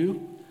for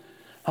you,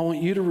 I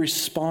want you to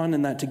respond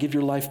in that, to give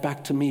your life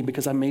back to me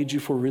because I made you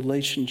for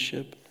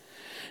relationship.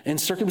 And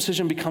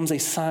circumcision becomes a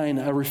sign,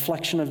 a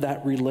reflection of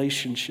that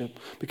relationship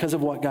because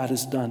of what God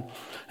has done.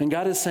 And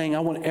God is saying,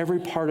 I want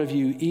every part of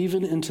you,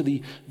 even into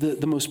the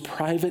most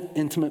private,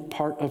 intimate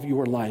part of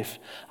your life.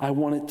 I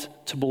want it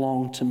to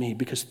belong to me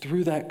because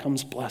through that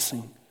comes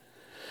blessing.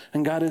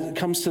 And God, it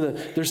comes to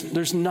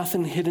there's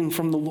nothing hidden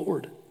from the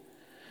Lord.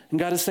 And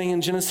God is saying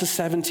in Genesis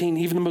 17,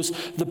 even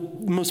the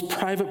most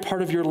private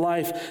part of your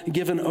life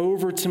given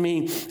over to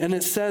me. And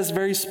it says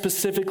very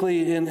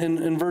specifically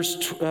in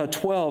verse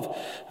 12,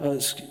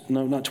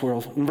 no, not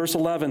 12, in verse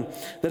 11,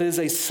 that it is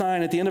a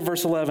sign, at the end of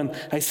verse 11,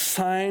 a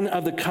sign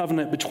of the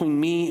covenant between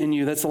me and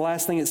you. That's the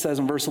last thing it says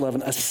in verse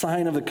 11, a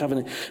sign of the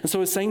covenant. And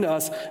so it's saying to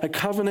us, a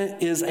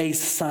covenant is a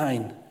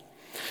sign.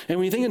 And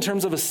when you think in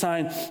terms of a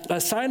sign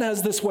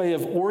has this way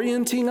of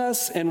orienting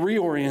us and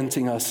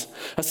reorienting us.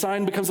 A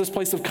sign becomes this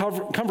place of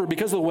comfort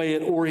because of the way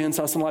it orients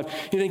us in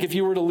life. You think if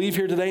you were to leave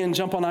here today and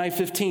jump on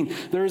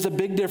I-15, there is a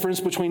big difference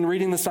between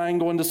reading the sign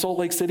going to Salt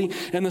Lake City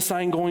and the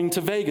sign going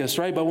to Vegas,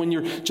 right? But when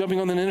you're jumping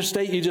on the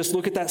interstate, you just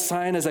look at that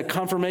sign as a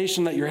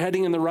confirmation that you're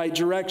heading in the right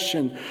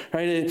direction,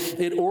 right?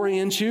 It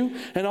orients you,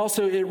 and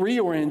also it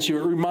reorients you.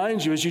 It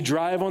reminds you as you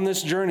drive on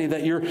this journey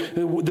that you're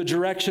the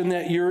direction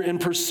that you're in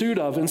pursuit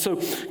of. And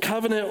so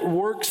covenant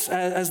works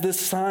as this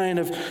sign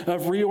of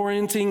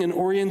reorienting and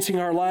orienting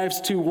our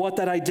lives to what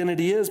that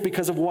identity is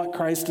because of what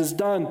Christ has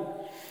done.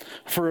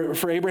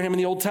 For Abraham in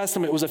the Old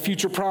Testament, it was a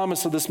future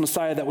promise of this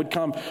Messiah that would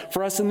come.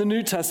 For us in the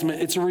New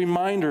Testament, it's a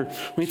reminder.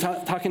 When we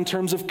talk in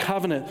terms of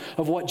covenant,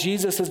 of what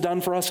Jesus has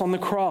done for us on the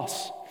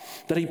cross,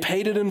 that he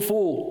paid it in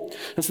full.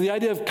 And so the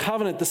idea of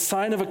covenant, the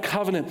sign of a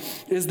covenant,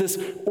 is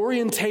this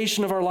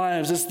orientation of our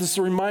lives. It's this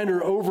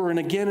reminder over and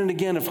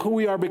again of who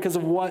we are because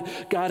of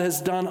what God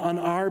has done on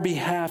our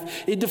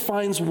behalf. It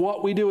defines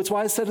what we do. It's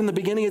why I said in the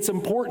beginning it's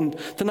important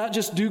to not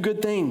just do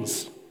good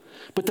things,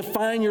 but to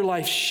find your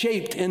life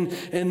shaped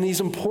in these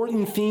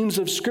important themes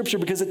of Scripture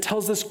because it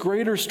tells this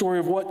greater story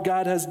of what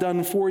God has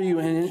done for you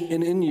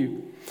and in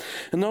you.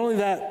 And not only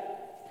that,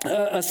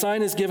 a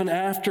sign is given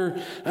after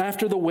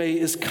the way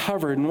is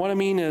covered. And what I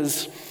mean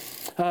is,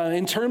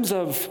 in terms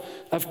of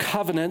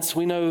covenants,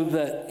 we know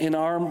that in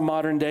our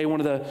modern day,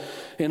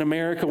 in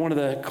America, one of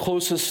the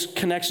closest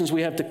connections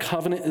we have to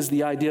covenant is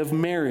the idea of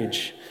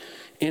marriage.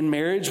 In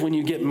marriage, when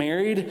you get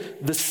married,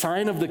 the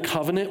sign of the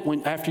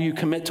covenant after you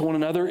commit to one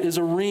another is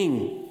a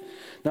ring.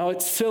 Now,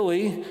 it's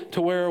silly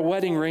to wear a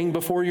wedding ring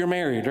before you're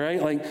married,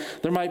 right?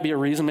 Like, there might be a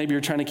reason. Maybe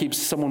you're trying to keep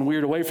someone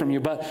weird away from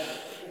you. But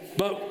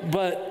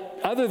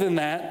other than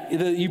that,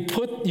 you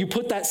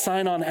put that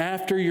sign on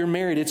after you're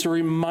married. It's a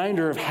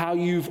reminder of how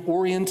you've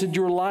oriented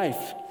your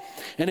life.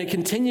 And it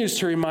continues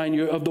to remind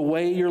you of the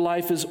way your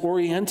life is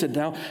oriented.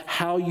 Now,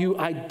 how you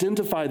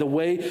identify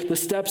the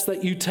steps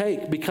that you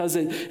take, because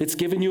it's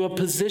given you a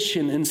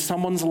position in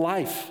someone's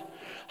life.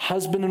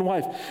 Husband and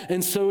wife.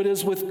 And so it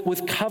is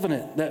with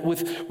covenant, that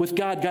with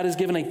God has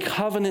given a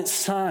covenant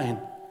sign,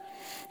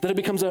 that it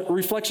becomes a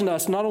reflection to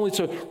us, not only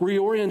to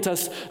reorient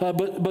us,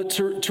 but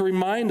to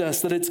remind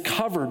us that it's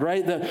covered,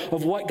 right?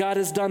 Of what God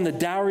has done. The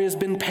dowry has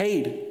been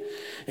paid.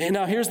 And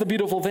now here's the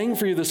beautiful thing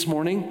for you this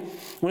morning.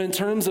 When in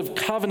terms of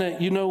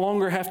covenant, you no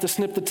longer have to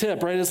snip the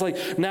tip, right? It's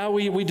like now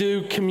we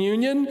do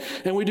communion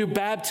and we do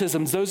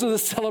baptisms. Those are the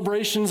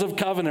celebrations of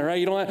covenant, right?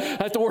 You don't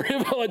have to worry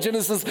about what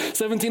Genesis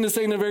 17 is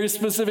saying in a very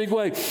specific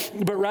way.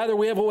 But rather,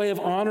 we have a way of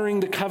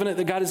honoring the covenant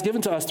that God has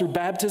given to us through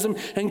baptism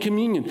and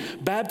communion.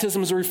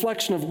 Baptism is a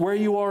reflection of where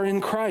you are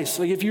in Christ.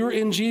 Like if you're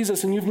in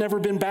Jesus and you've never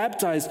been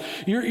baptized,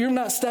 you're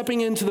not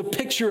stepping into the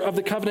picture of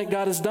the covenant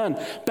God has done.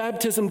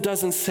 Baptism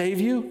doesn't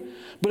save you,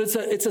 but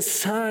it's a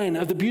sign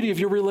of the beauty of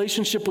your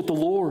relationship with the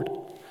Lord.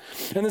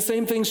 And the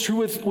same thing's true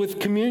with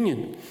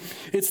communion.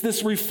 It's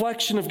this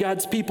reflection of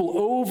God's people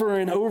over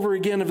and over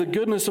again of the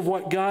goodness of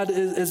what God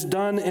has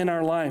done in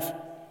our life.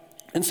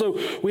 And so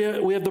we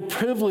have the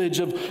privilege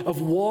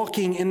of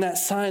walking in that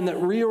sign that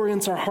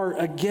reorients our heart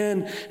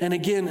again and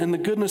again in the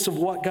goodness of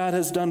what God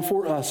has done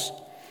for us.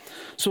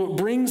 So it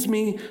brings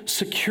me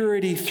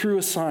security through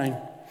a sign.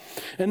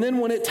 And then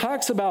when it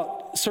talks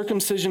about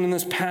circumcision in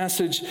this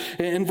passage,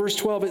 in verse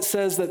 12, it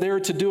says that they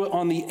are to do it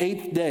on the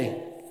 8th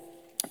day.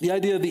 The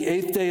idea of the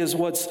 8th day is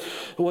what's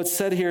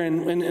said here.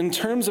 And in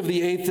terms of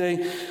the 8th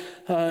day,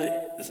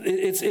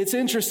 it's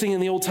interesting in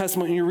the Old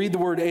Testament when you read the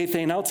word 8th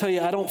day, and I'll tell you,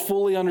 I don't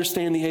fully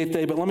understand the 8th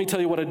day, but let me tell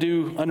you what I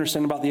do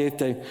understand about the 8th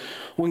day.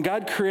 When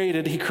God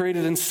created, he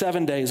created in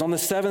 7 days. On the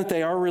 7th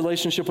day, our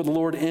relationship with the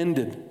Lord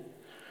ended.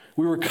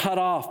 We were cut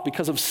off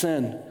because of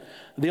sin.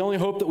 The only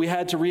hope that we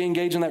had to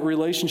re-engage in that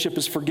relationship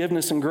is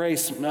forgiveness and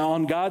grace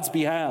on God's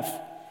behalf.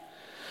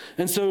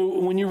 And so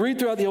when you read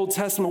throughout the Old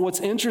Testament, what's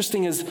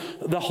interesting is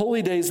the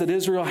holy days that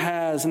Israel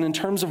has, and in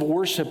terms of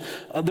worship,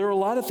 there are a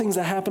lot of things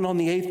that happen on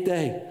the 8th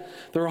day.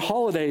 There are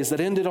holidays that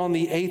ended on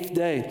the 8th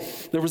day.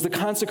 There was the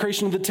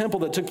consecration of the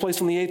temple that took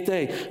place on the 8th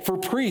day. For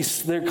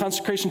priests, their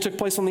consecration took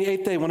place on the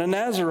 8th day. When a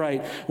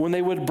Nazirite, when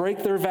they would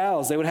break their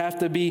vows, they would have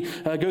to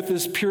go through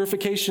this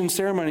purification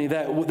ceremony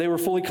that they were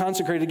fully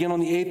consecrated again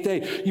on the 8th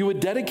day. You would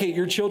dedicate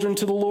your children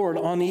to the Lord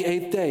on the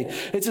 8th day.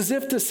 It's as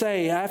if to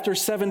say, after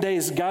 7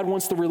 days, God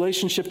wants the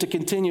relationship to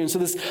continue. And so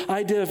this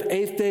idea of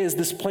 8th day is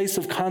this place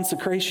of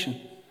consecration,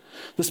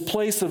 this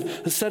place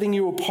of setting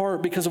you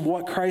apart because of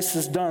what Christ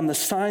has done, the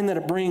sign that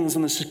it brings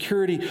and the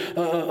security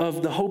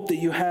of the hope that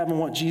you have in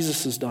what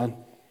Jesus has done.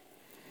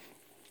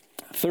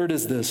 Third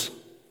is this: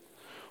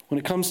 when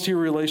it comes to your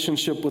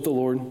relationship with the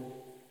Lord,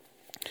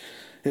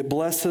 it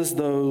blesses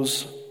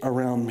those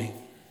around me.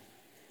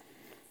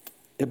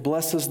 It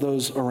blesses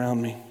those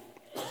around me.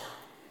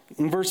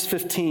 In verse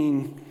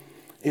 15,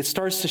 it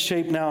starts to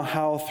shape now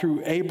how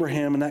through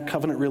Abraham and that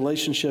covenant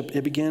relationship,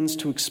 it begins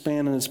to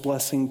expand in its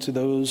blessing to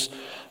those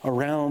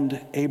around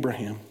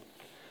Abraham.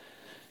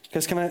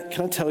 Guys, can I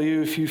tell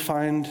you, if you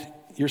find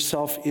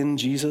yourself in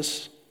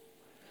Jesus,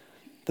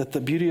 that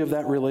the beauty of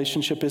that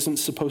relationship isn't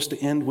supposed to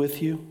end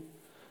with you,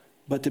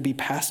 but to be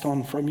passed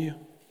on from you?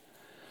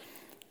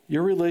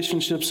 Your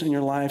relationships in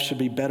your life should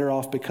be better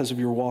off because of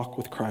your walk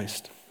with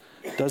Christ.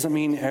 Doesn't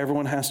mean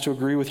everyone has to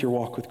agree with your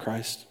walk with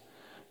Christ.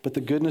 But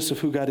the goodness of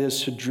who God is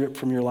should drip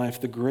from your life.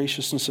 The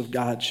graciousness of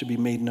God should be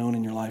made known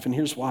in your life. And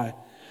here's why.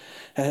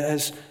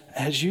 As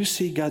you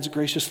see God's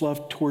gracious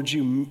love towards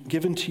you,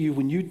 given to you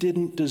when you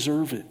didn't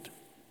deserve it,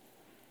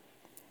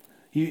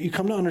 you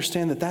come to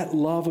understand that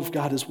love of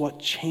God is what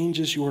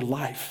changes your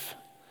life.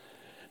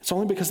 It's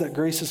only because that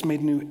grace is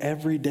made new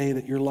every day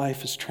that your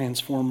life is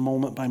transformed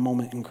moment by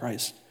moment in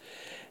Christ.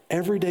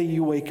 Every day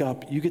you wake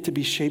up, you get to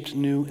be shaped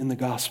new in the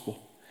gospel.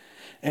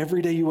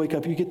 Every day you wake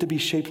up, you get to be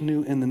shaped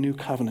new in the new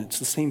covenant. It's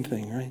the same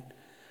thing, right?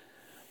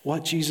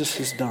 What Jesus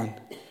has done.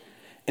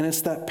 And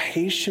it's that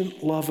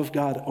patient love of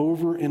God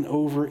over and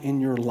over in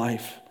your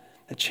life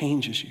that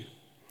changes you.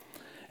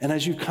 And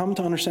as you come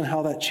to understand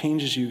how that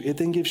changes you, it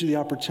then gives you the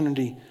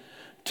opportunity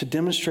to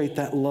demonstrate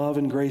that love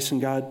and grace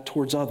in God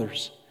towards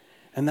others.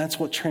 And that's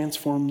what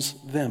transforms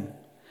them.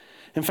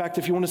 In fact,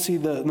 if you want to see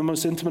the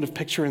most intimate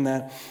picture in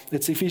that,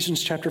 it's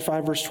Ephesians chapter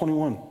 5, verse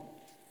 21.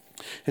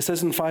 It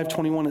says in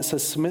 5:21, it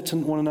says, submit to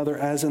one another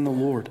as in the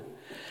Lord.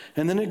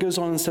 And then it goes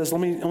on and says, let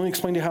me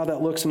explain to you how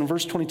that looks. And in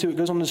verse 22, it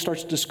goes on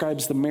and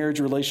describes the marriage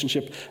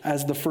relationship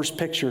as the first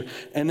picture.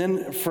 And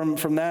then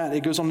from that,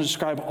 it goes on to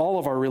describe all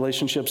of our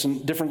relationships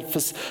and different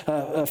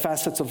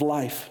facets of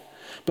life.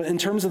 But in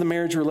terms of the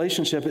marriage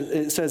relationship,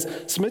 it says,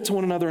 submit to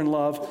one another in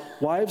love.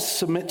 Wives,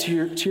 submit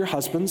to your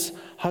husbands.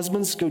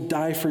 Husbands, go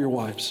die for your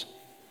wives.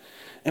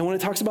 And when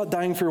it talks about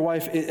dying for your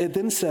wife, it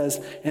then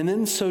says, and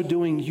in so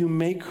doing, you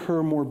make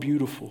her more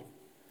beautiful.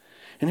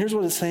 And here's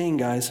what it's saying,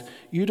 guys.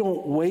 You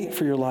don't wait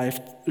for your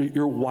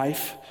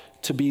wife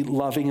to be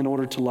loving in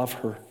order to love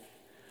her.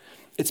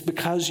 It's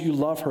because you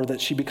love her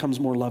that she becomes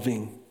more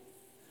loving.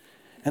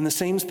 And the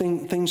same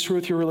thing's true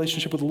with your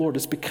relationship with the Lord.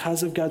 It's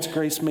because of God's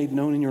grace made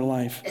known in your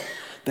life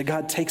that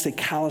God takes a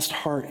calloused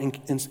heart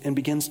and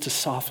begins to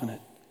soften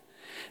it.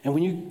 And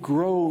when you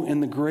grow in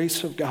the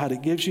grace of God,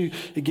 it gives you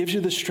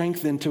the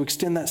strength then to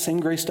extend that same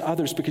grace to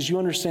others because you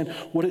understand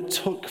what it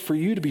took for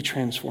you to be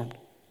transformed.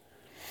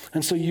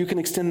 And so you can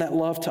extend that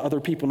love to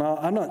other people. Now,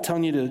 I'm not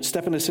telling you to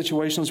step into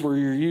situations where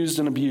you're used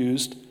and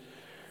abused,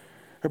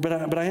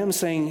 but I am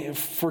saying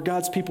for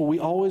God's people, we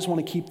always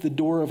want to keep the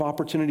door of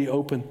opportunity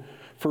open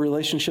for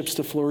relationships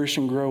to flourish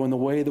and grow in the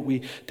way that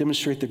we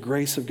demonstrate the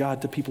grace of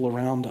God to people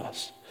around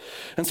us.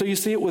 And so you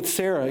see it with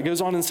Sarah. It goes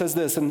on and says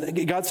this,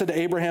 and God said to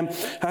Abraham,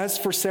 as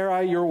for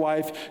Sarai, your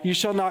wife, you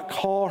shall not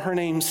call her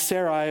name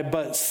Sarai,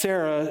 but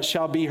Sarah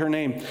shall be her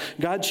name.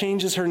 God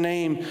changes her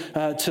name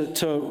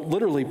to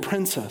literally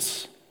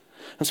princess.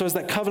 And so as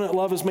that covenant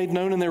love is made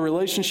known in their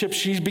relationship,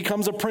 she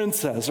becomes a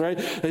princess, right?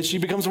 And she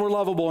becomes more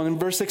lovable. And in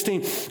verse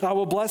 16, I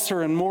will bless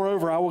her, and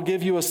moreover, I will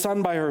give you a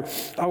son by her.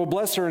 I will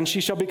bless her, and she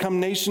shall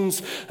become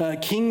nations.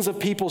 Kings of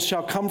peoples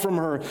shall come from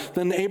her.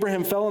 Then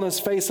Abraham fell on his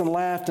face and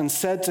laughed and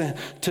said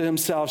to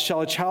himself,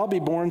 shall a child be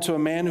born to a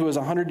man who is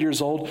 100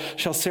 years old?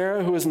 Shall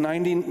Sarah, who is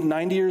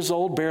 90 years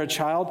old, bear a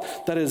child?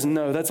 That is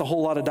no. That's a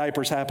whole lot of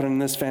diapers happening in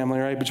this family,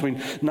 right?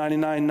 Between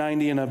 99,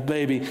 90, and a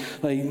baby.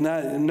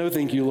 No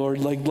thank you, Lord.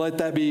 Let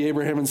that be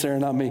Abraham and Sarah,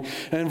 not me.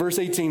 And in verse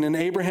 18, and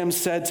Abraham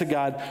said to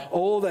God,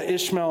 oh, that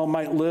Ishmael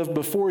might live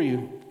before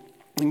you.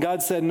 And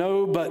God said,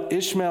 no, but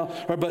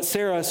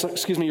Sarah,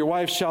 your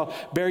wife shall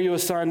bear you a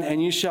son,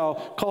 and you shall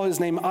call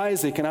his name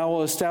Isaac, and I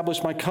will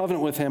establish my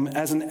covenant with him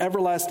as an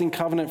everlasting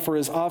covenant for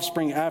his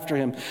offspring after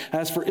him.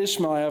 As for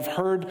Ishmael, I have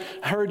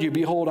heard you.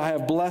 Behold, I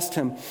have blessed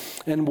him,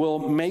 and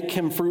will make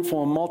him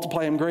fruitful and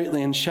multiply him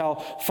greatly, and shall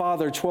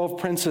father 12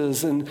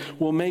 princes, and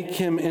will make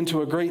him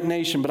into a great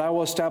nation. But I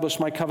will establish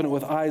my covenant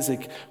with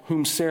Isaac,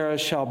 whom Sarah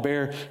shall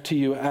bear to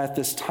you at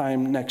this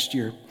time next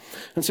year.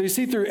 And so you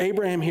see through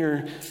Abraham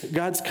here,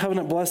 God's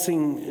covenant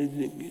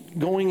blessing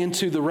going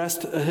into the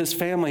rest of his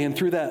family, and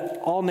through that,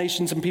 all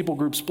nations and people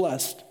groups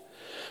blessed.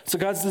 So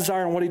God's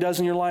desire and what he does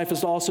in your life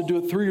is to also do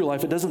it through your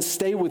life. It doesn't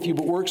stay with you,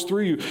 but works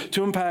through you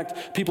to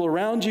impact people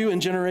around you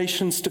and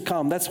generations to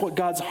come. That's what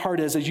God's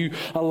heart is as you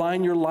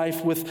align your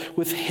life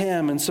with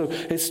him. And so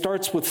it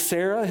starts with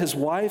Sarah, his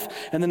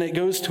wife, and then it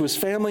goes to his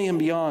family and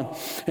beyond.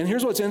 And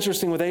here's what's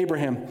interesting with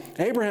Abraham.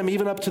 Abraham,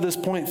 even up to this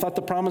point, thought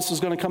the promise was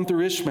going to come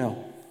through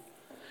Ishmael.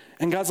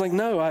 And God's like,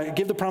 no, I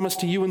give the promise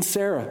to you and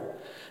Sarah.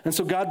 And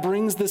so God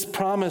brings this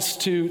promise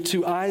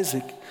to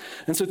Isaac.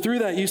 And so through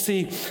that, you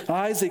see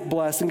Isaac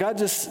blessed. And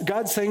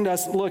God's saying to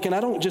us, look, and I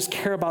don't just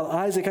care about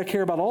Isaac, I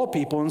care about all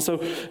people. And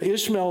so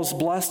Ishmael's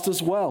blessed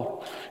as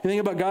well. You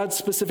think about God's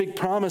specific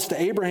promise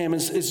to Abraham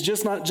is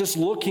just not just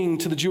looking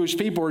to the Jewish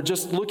people or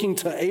just looking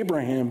to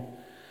Abraham.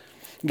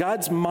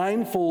 God's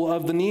mindful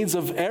of the needs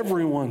of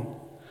everyone.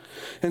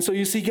 And so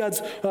you see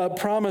God's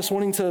promise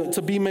wanting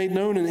to be made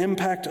known and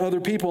impact other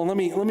people. And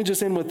let me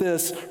just end with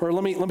this, or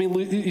let me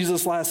use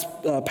this last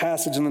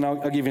passage, and then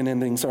I'll give you an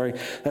ending. Sorry,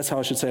 that's how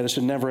I should say it. I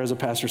should never, as a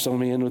pastor, so let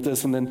me end with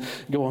this and then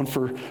go on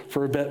for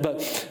a bit.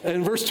 But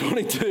in verse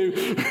 22,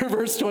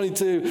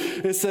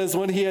 it says,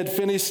 when he had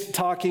finished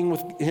talking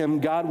with him,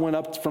 God went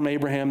up from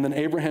Abraham. Then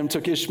Abraham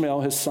took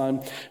Ishmael, his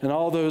son, and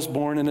all those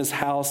born in his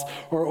house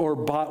or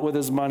bought with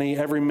his money,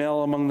 every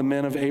male among the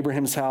men of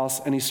Abraham's house,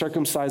 and he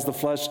circumcised the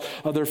flesh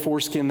of their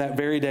foreskin that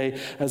very day,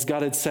 as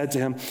God had said to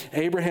him.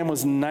 Abraham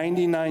was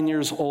 99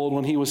 years old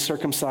when he was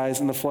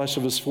circumcised in the flesh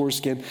of his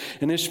foreskin,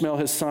 and Ishmael,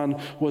 his son,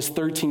 was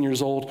 13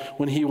 years old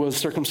when he was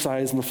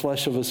circumcised in the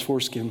flesh of his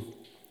foreskin.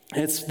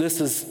 This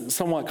is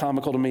somewhat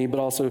comical to me, but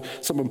also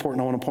something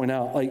important I want to point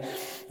out.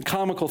 The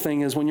comical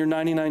thing is when you're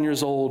 99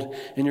 years old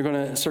and you're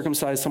going to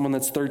circumcise someone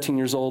that's 13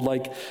 years old,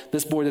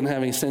 this boy didn't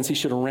have any sense. He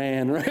should have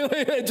ran, right?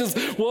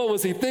 What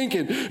was he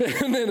thinking?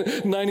 And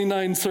then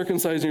 99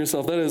 circumcising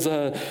yourself.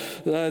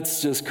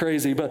 That's just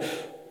crazy. But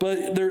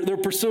they're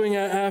pursuing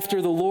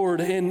after the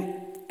Lord.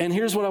 And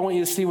here's what I want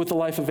you to see with the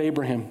life of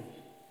Abraham.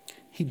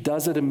 He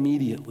does it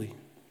immediately.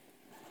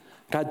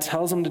 God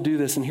tells him to do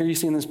this, and here you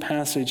see in this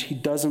passage, he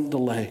doesn't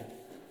delay.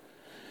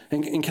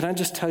 And can I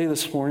just tell you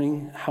this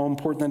morning how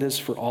important that is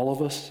for all of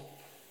us?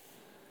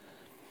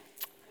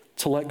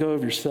 To let go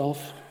of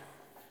yourself,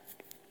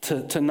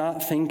 to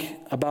not think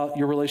about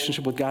your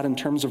relationship with God in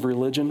terms of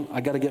religion.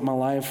 I got to get my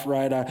life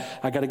right.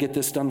 I got to get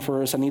this done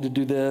first. I need to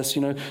do this,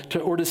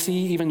 or to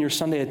see even your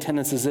Sunday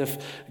attendance as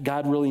if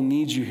God really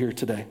needs you here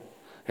today.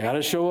 I got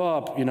to show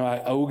up.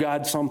 I owe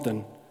God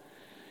something.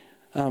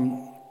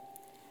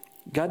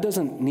 God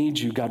doesn't need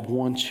you, God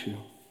wants you.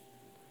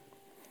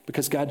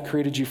 Because God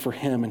created you for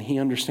him, and he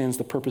understands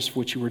the purpose for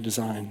which you were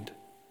designed.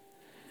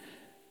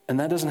 And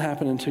that doesn't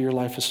happen until your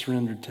life is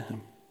surrendered to him.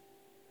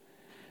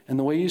 And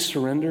the way you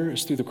surrender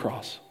is through the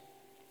cross.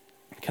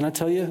 Can I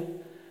tell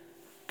you,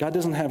 God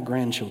doesn't have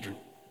grandchildren.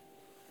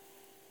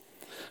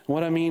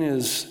 What I mean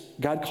is,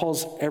 God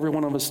calls every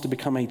one of us to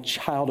become a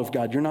child of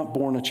God. You're not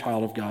born a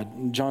child of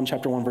God. John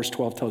chapter 1, verse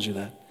 12 tells you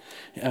that.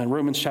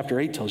 Romans chapter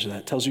 8 tells you that.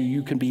 It tells you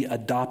you can be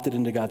adopted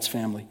into God's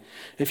family.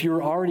 If you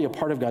were already a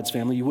part of God's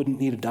family, you wouldn't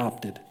need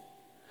adopted.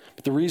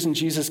 But the reason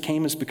Jesus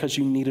came is because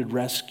you needed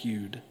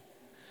rescued.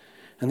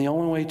 And the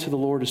only way to the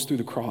Lord is through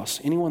the cross.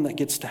 Anyone that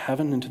gets to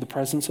heaven and to the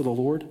presence of the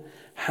Lord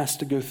has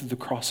to go through the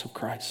cross of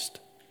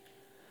Christ.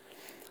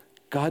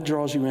 God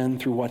draws you in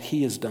through what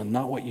he has done,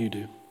 not what you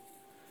do.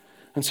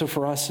 And so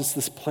for us, it's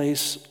this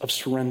place of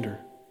surrender,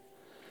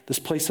 this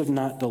place of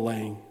not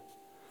delaying,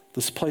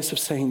 this place of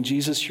saying,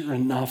 Jesus, you're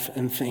enough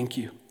and thank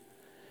you.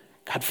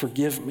 God,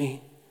 forgive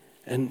me,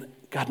 and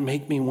God,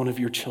 make me one of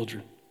your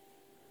children.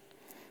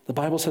 The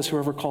Bible says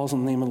whoever calls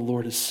on the name of the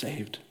Lord is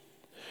saved.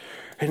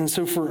 And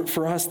so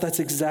for us, that's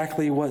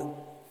exactly what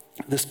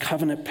this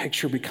covenant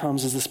picture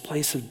becomes, is this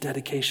place of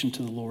dedication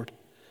to the Lord.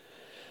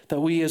 That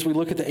we, as we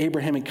look at the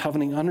Abrahamic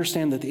covenant,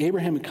 understand that the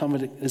Abrahamic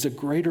covenant is a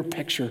greater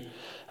picture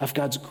of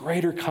God's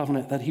greater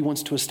covenant that he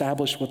wants to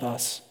establish with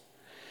us.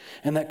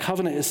 And that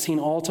covenant is seen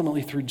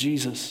ultimately through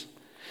Jesus.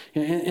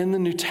 In the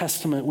New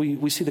Testament,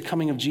 we see the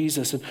coming of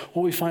Jesus. And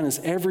what we find is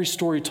every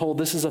story told,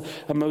 this is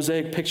a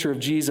mosaic picture of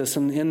Jesus.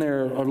 And in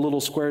there are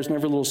little squares, and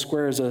every little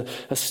square is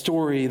a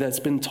story that's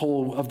been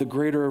told of the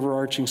greater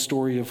overarching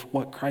story of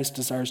what Christ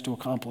desires to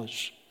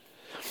accomplish.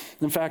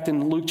 In fact,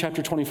 in Luke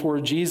chapter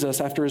 24,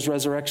 Jesus, after his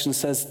resurrection,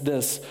 says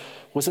this: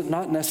 was it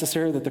not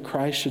necessary that the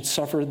Christ should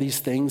suffer these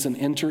things and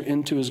enter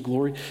into his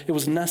glory? It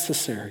was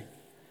necessary.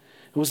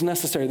 It was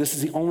necessary. This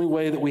is the only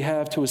way that we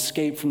have to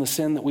escape from the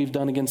sin that we've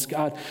done against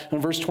God. And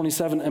in verse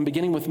 27, and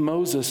beginning with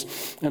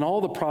Moses and all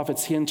the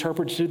prophets, he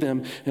interpreted to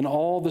them in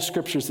all the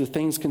scriptures the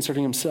things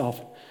concerning himself.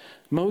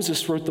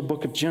 Moses wrote the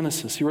book of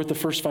Genesis. He wrote the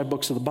first 5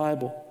 books of the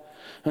Bible.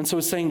 And so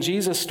it's saying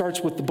Jesus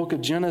starts with the book of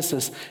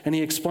Genesis, and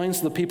he explains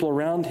to the people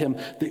around him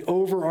the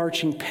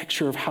overarching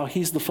picture of how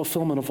he's the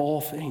fulfillment of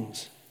all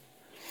things.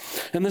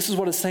 And this is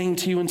what it's saying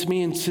to you and to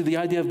me, and to the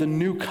idea of the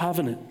new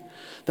covenant.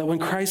 That when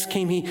Christ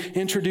came, he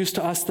introduced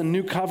to us the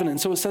new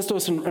covenant. So it says to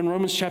us in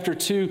Romans chapter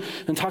 2,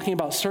 and talking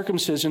about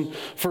circumcision,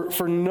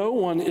 for no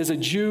one is a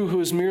Jew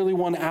who is merely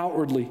one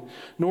outwardly,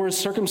 nor is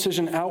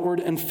circumcision outward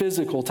and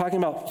physical. Talking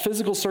about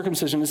physical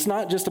circumcision, it's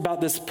not just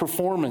about this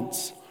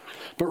performance.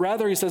 But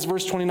rather, he says,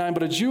 verse 29,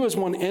 but a Jew is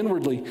one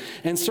inwardly,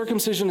 and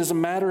circumcision is a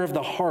matter of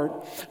the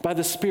heart, by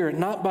the Spirit,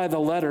 not by the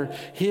letter.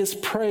 His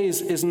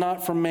praise is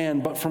not from man,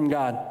 but from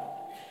God.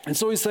 And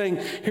so he's saying,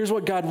 here's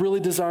what God really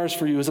desires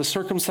for you, is a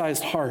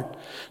circumcised heart.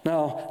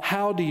 Now,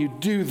 how do you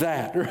do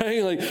that,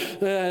 right? Like,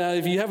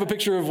 if you have a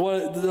picture of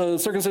what the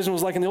circumcision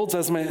was like in the Old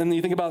Testament, and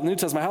you think about the New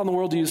Testament, how in the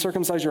world do you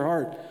circumcise your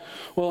heart?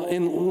 Well,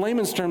 in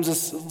layman's terms,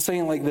 it's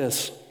saying like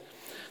this: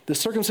 the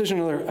circumcision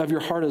of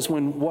your heart is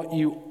when what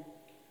you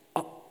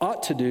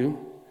ought to do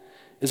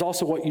is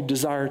also what you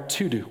desire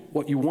to do,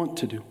 what you want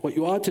to do. What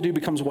you ought to do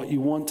becomes what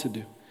you want to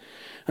do.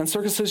 And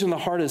circumcision of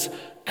the heart is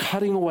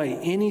cutting away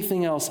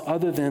anything else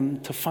other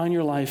than to find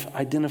your life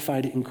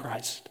identified in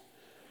Christ,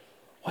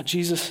 what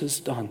Jesus has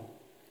done,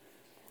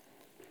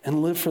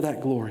 and live for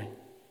that glory.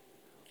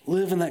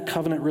 Live in that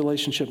covenant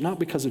relationship, not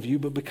because of you,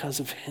 but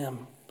because of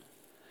him.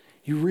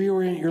 You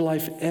reorient your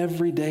life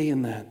every day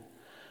in that.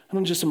 I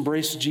don't just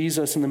embrace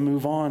Jesus and then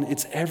move on.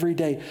 It's every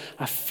day.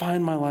 I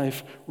find my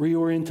life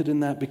reoriented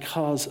in that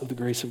because of the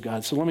grace of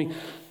God. So let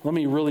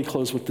me really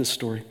close with this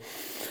story.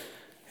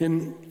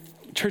 In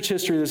church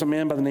history, there's a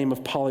man by the name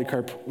of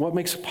Polycarp. What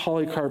makes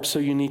Polycarp so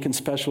unique and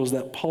special is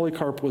that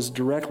Polycarp was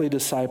directly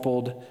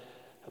discipled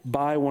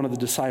by one of the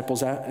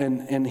disciples,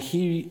 and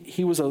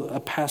he was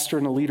a pastor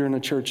and a leader in a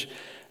church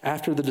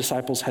after the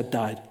disciples had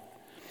died.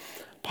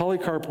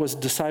 Polycarp was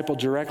discipled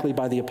directly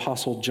by the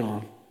Apostle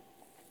John.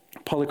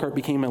 Polycarp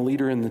became a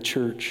leader in the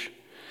church.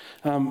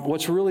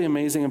 What's really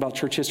amazing about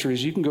church history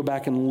is you can go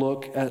back and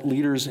look at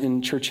leaders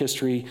in church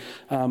history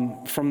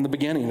from the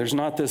beginning. There's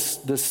not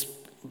this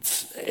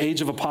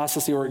age of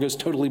apostasy where it goes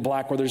totally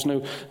black, where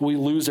we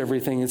lose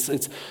everything.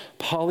 It's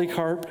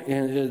Polycarp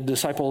and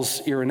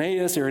disciples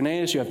Irenaeus,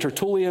 you have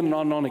Tertullian,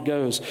 and on it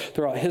goes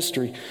throughout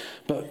history.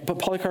 But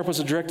Polycarp was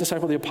a direct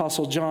disciple of the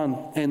Apostle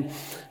John,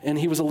 and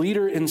he was a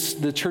leader in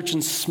the church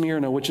in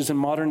Smyrna, which is in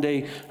modern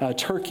day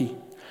Turkey.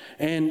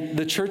 And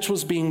the church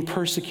was being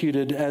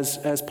persecuted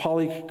as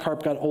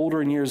Polycarp got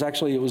older in years.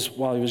 Actually, it was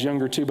while he was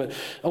younger too, but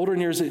older in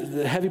years,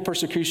 the heavy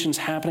persecution's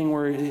happening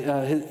where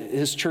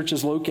his church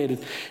is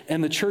located.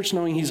 And the church,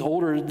 knowing he's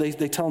older,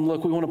 they tell him,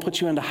 look, we want to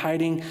put you into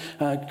hiding.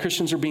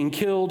 Christians are being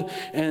killed,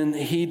 and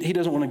he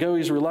doesn't want to go.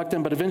 He's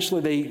reluctant, but eventually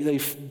they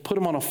put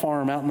him on a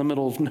farm out in the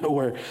middle of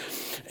nowhere.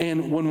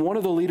 And when one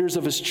of the leaders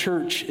of his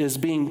church is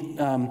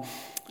being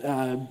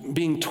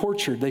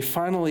tortured, they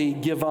finally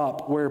give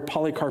up where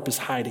Polycarp is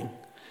hiding.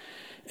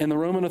 And the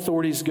Roman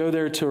authorities go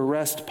there to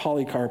arrest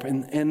Polycarp.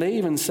 And they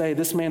even say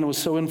this man was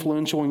so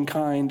influential and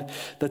kind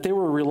that they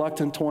were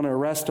reluctant to want to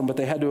arrest him, but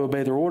they had to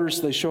obey their orders,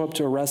 so they show up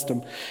to arrest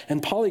him.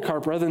 And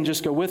Polycarp, rather than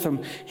just go with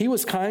them, he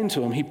was kind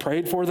to them. He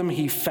prayed for them.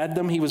 He fed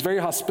them. He was very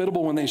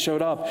hospitable when they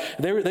showed up.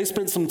 They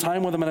spent some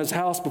time with him at his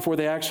house before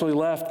they actually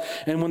left.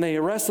 And when they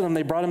arrested him,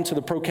 they brought him to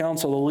the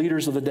proconsul, the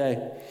leaders of the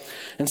day.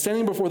 And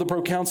standing before the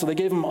proconsul, they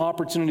gave him an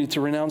opportunity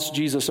to renounce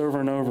Jesus over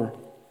and over.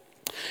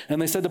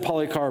 And they said to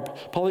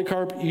Polycarp,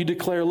 Polycarp, you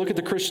declare, look at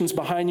the Christians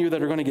behind you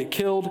that are going to get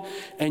killed,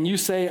 and you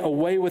say,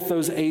 away with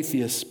those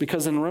atheists.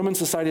 Because in Roman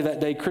society that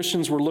day,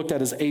 Christians were looked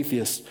at as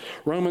atheists.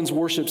 Romans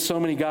worshiped so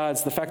many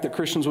gods. The fact that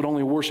Christians would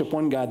only worship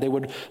one God, they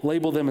would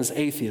label them as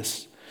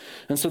atheists.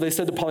 And so they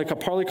said to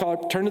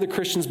Polycarp, turn to the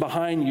Christians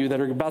behind you that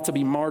are about to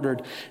be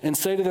martyred and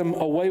say to them,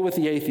 away with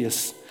the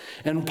atheists.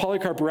 And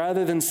Polycarp,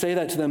 rather than say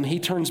that to them, he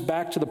turns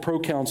back to the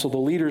proconsul, the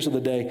leaders of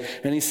the day,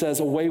 and he says,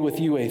 away with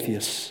you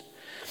atheists.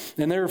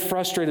 And they're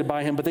frustrated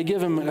by him, but they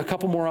give him a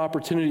couple more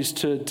opportunities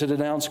to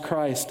denounce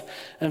Christ.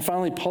 And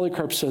finally,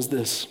 Polycarp says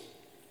this,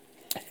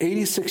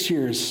 86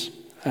 years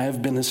I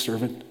have been his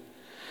servant,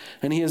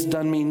 and he has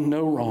done me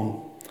no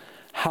wrong.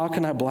 How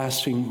can I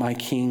blaspheme my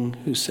king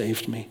who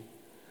saved me?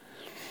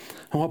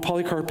 And what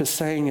Polycarp is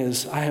saying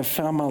is, I have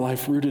found my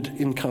life rooted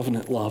in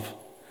covenant love.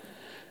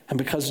 And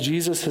because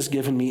Jesus has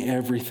given me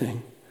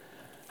everything,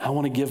 I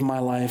want to give my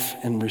life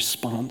in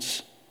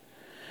response.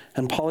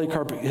 And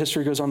Polycarp,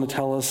 history goes on to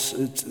tell us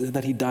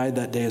that he died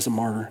that day as a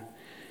martyr.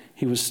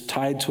 He was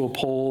tied to a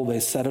pole. They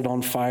set it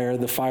on fire.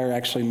 The fire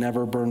actually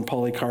never burned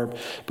Polycarp,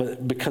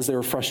 but because they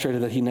were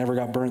frustrated that he never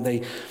got burnt,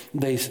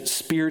 they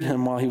speared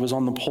him while he was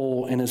on the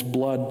pole, and his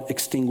blood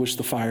extinguished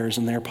the fires,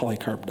 and there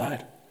Polycarp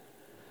died.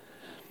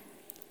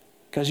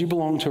 Guys, you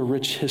belong to a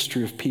rich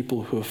history of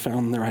people who have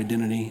found their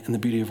identity in the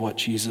beauty of what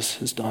Jesus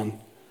has done.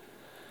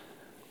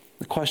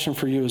 The question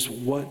for you is,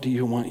 what do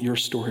you want your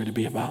story to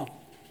be about?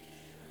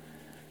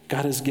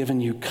 God has given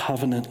you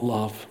covenant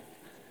love,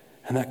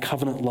 and that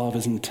covenant love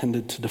is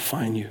intended to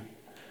define you.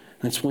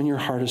 And it's when your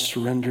heart is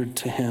surrendered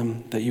to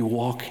him that you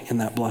walk in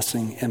that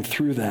blessing, and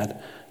through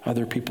that,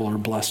 other people are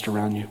blessed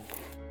around you.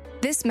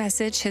 This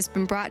message has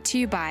been brought to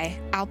you by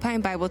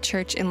Alpine Bible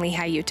Church in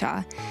Lehi,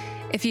 Utah.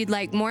 If you'd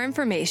like more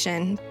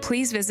information,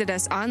 please visit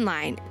us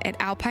online at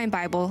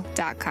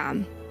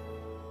alpinebible.com.